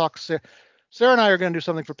try to talk. Sarah and I are going to do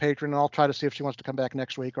something for Patreon, and I'll try to see if she wants to come back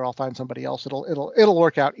next week, or I'll find somebody else. It'll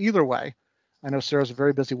work out either way. I know Sarah's a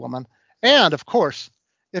very busy woman. And of course,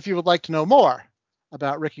 if you would like to know more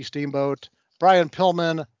about Ricky Steamboat, Brian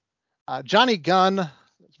Pillman, Johnny Gunn,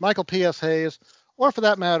 Michael P.S. Hayes, or for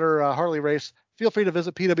that matter, Harley Race, feel free to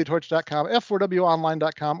visit pwtorch.com,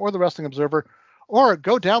 f4wonline.com, or the Wrestling Observer, or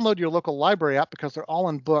go download your local library app because they're all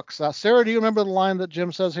in books. Sarah, do you remember the line that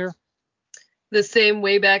Jim says here? The same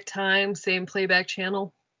way back time, same playback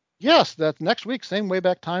channel? Yes, that's next week. Same way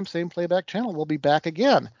back time, same playback channel. We'll be back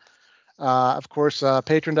again. Of course,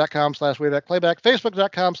 patreon.com/waybackplayback,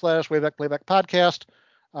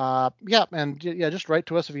 facebook.com/waybackplaybackpodcast. Just write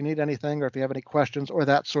to us if you need anything or if you have any questions or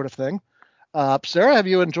that sort of thing. Sarah, have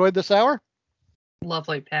you enjoyed this hour?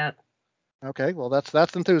 Lovely, Pat. Okay, well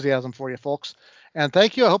that's enthusiasm for you, folks. And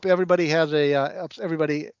thank you. I hope everybody has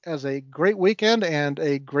a great weekend and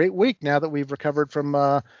a great week now that we've recovered from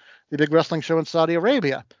the big wrestling show in Saudi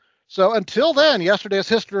Arabia. So until then, yesterday's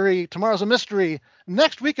history, tomorrow's a mystery.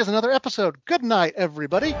 Next week is another episode. Good night,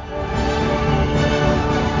 everybody.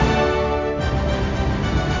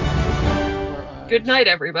 Good night,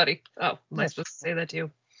 everybody. Oh, am I supposed to say that too?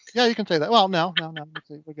 Yeah, you can say that. Well, no.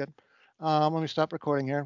 We're good. Let me stop recording here.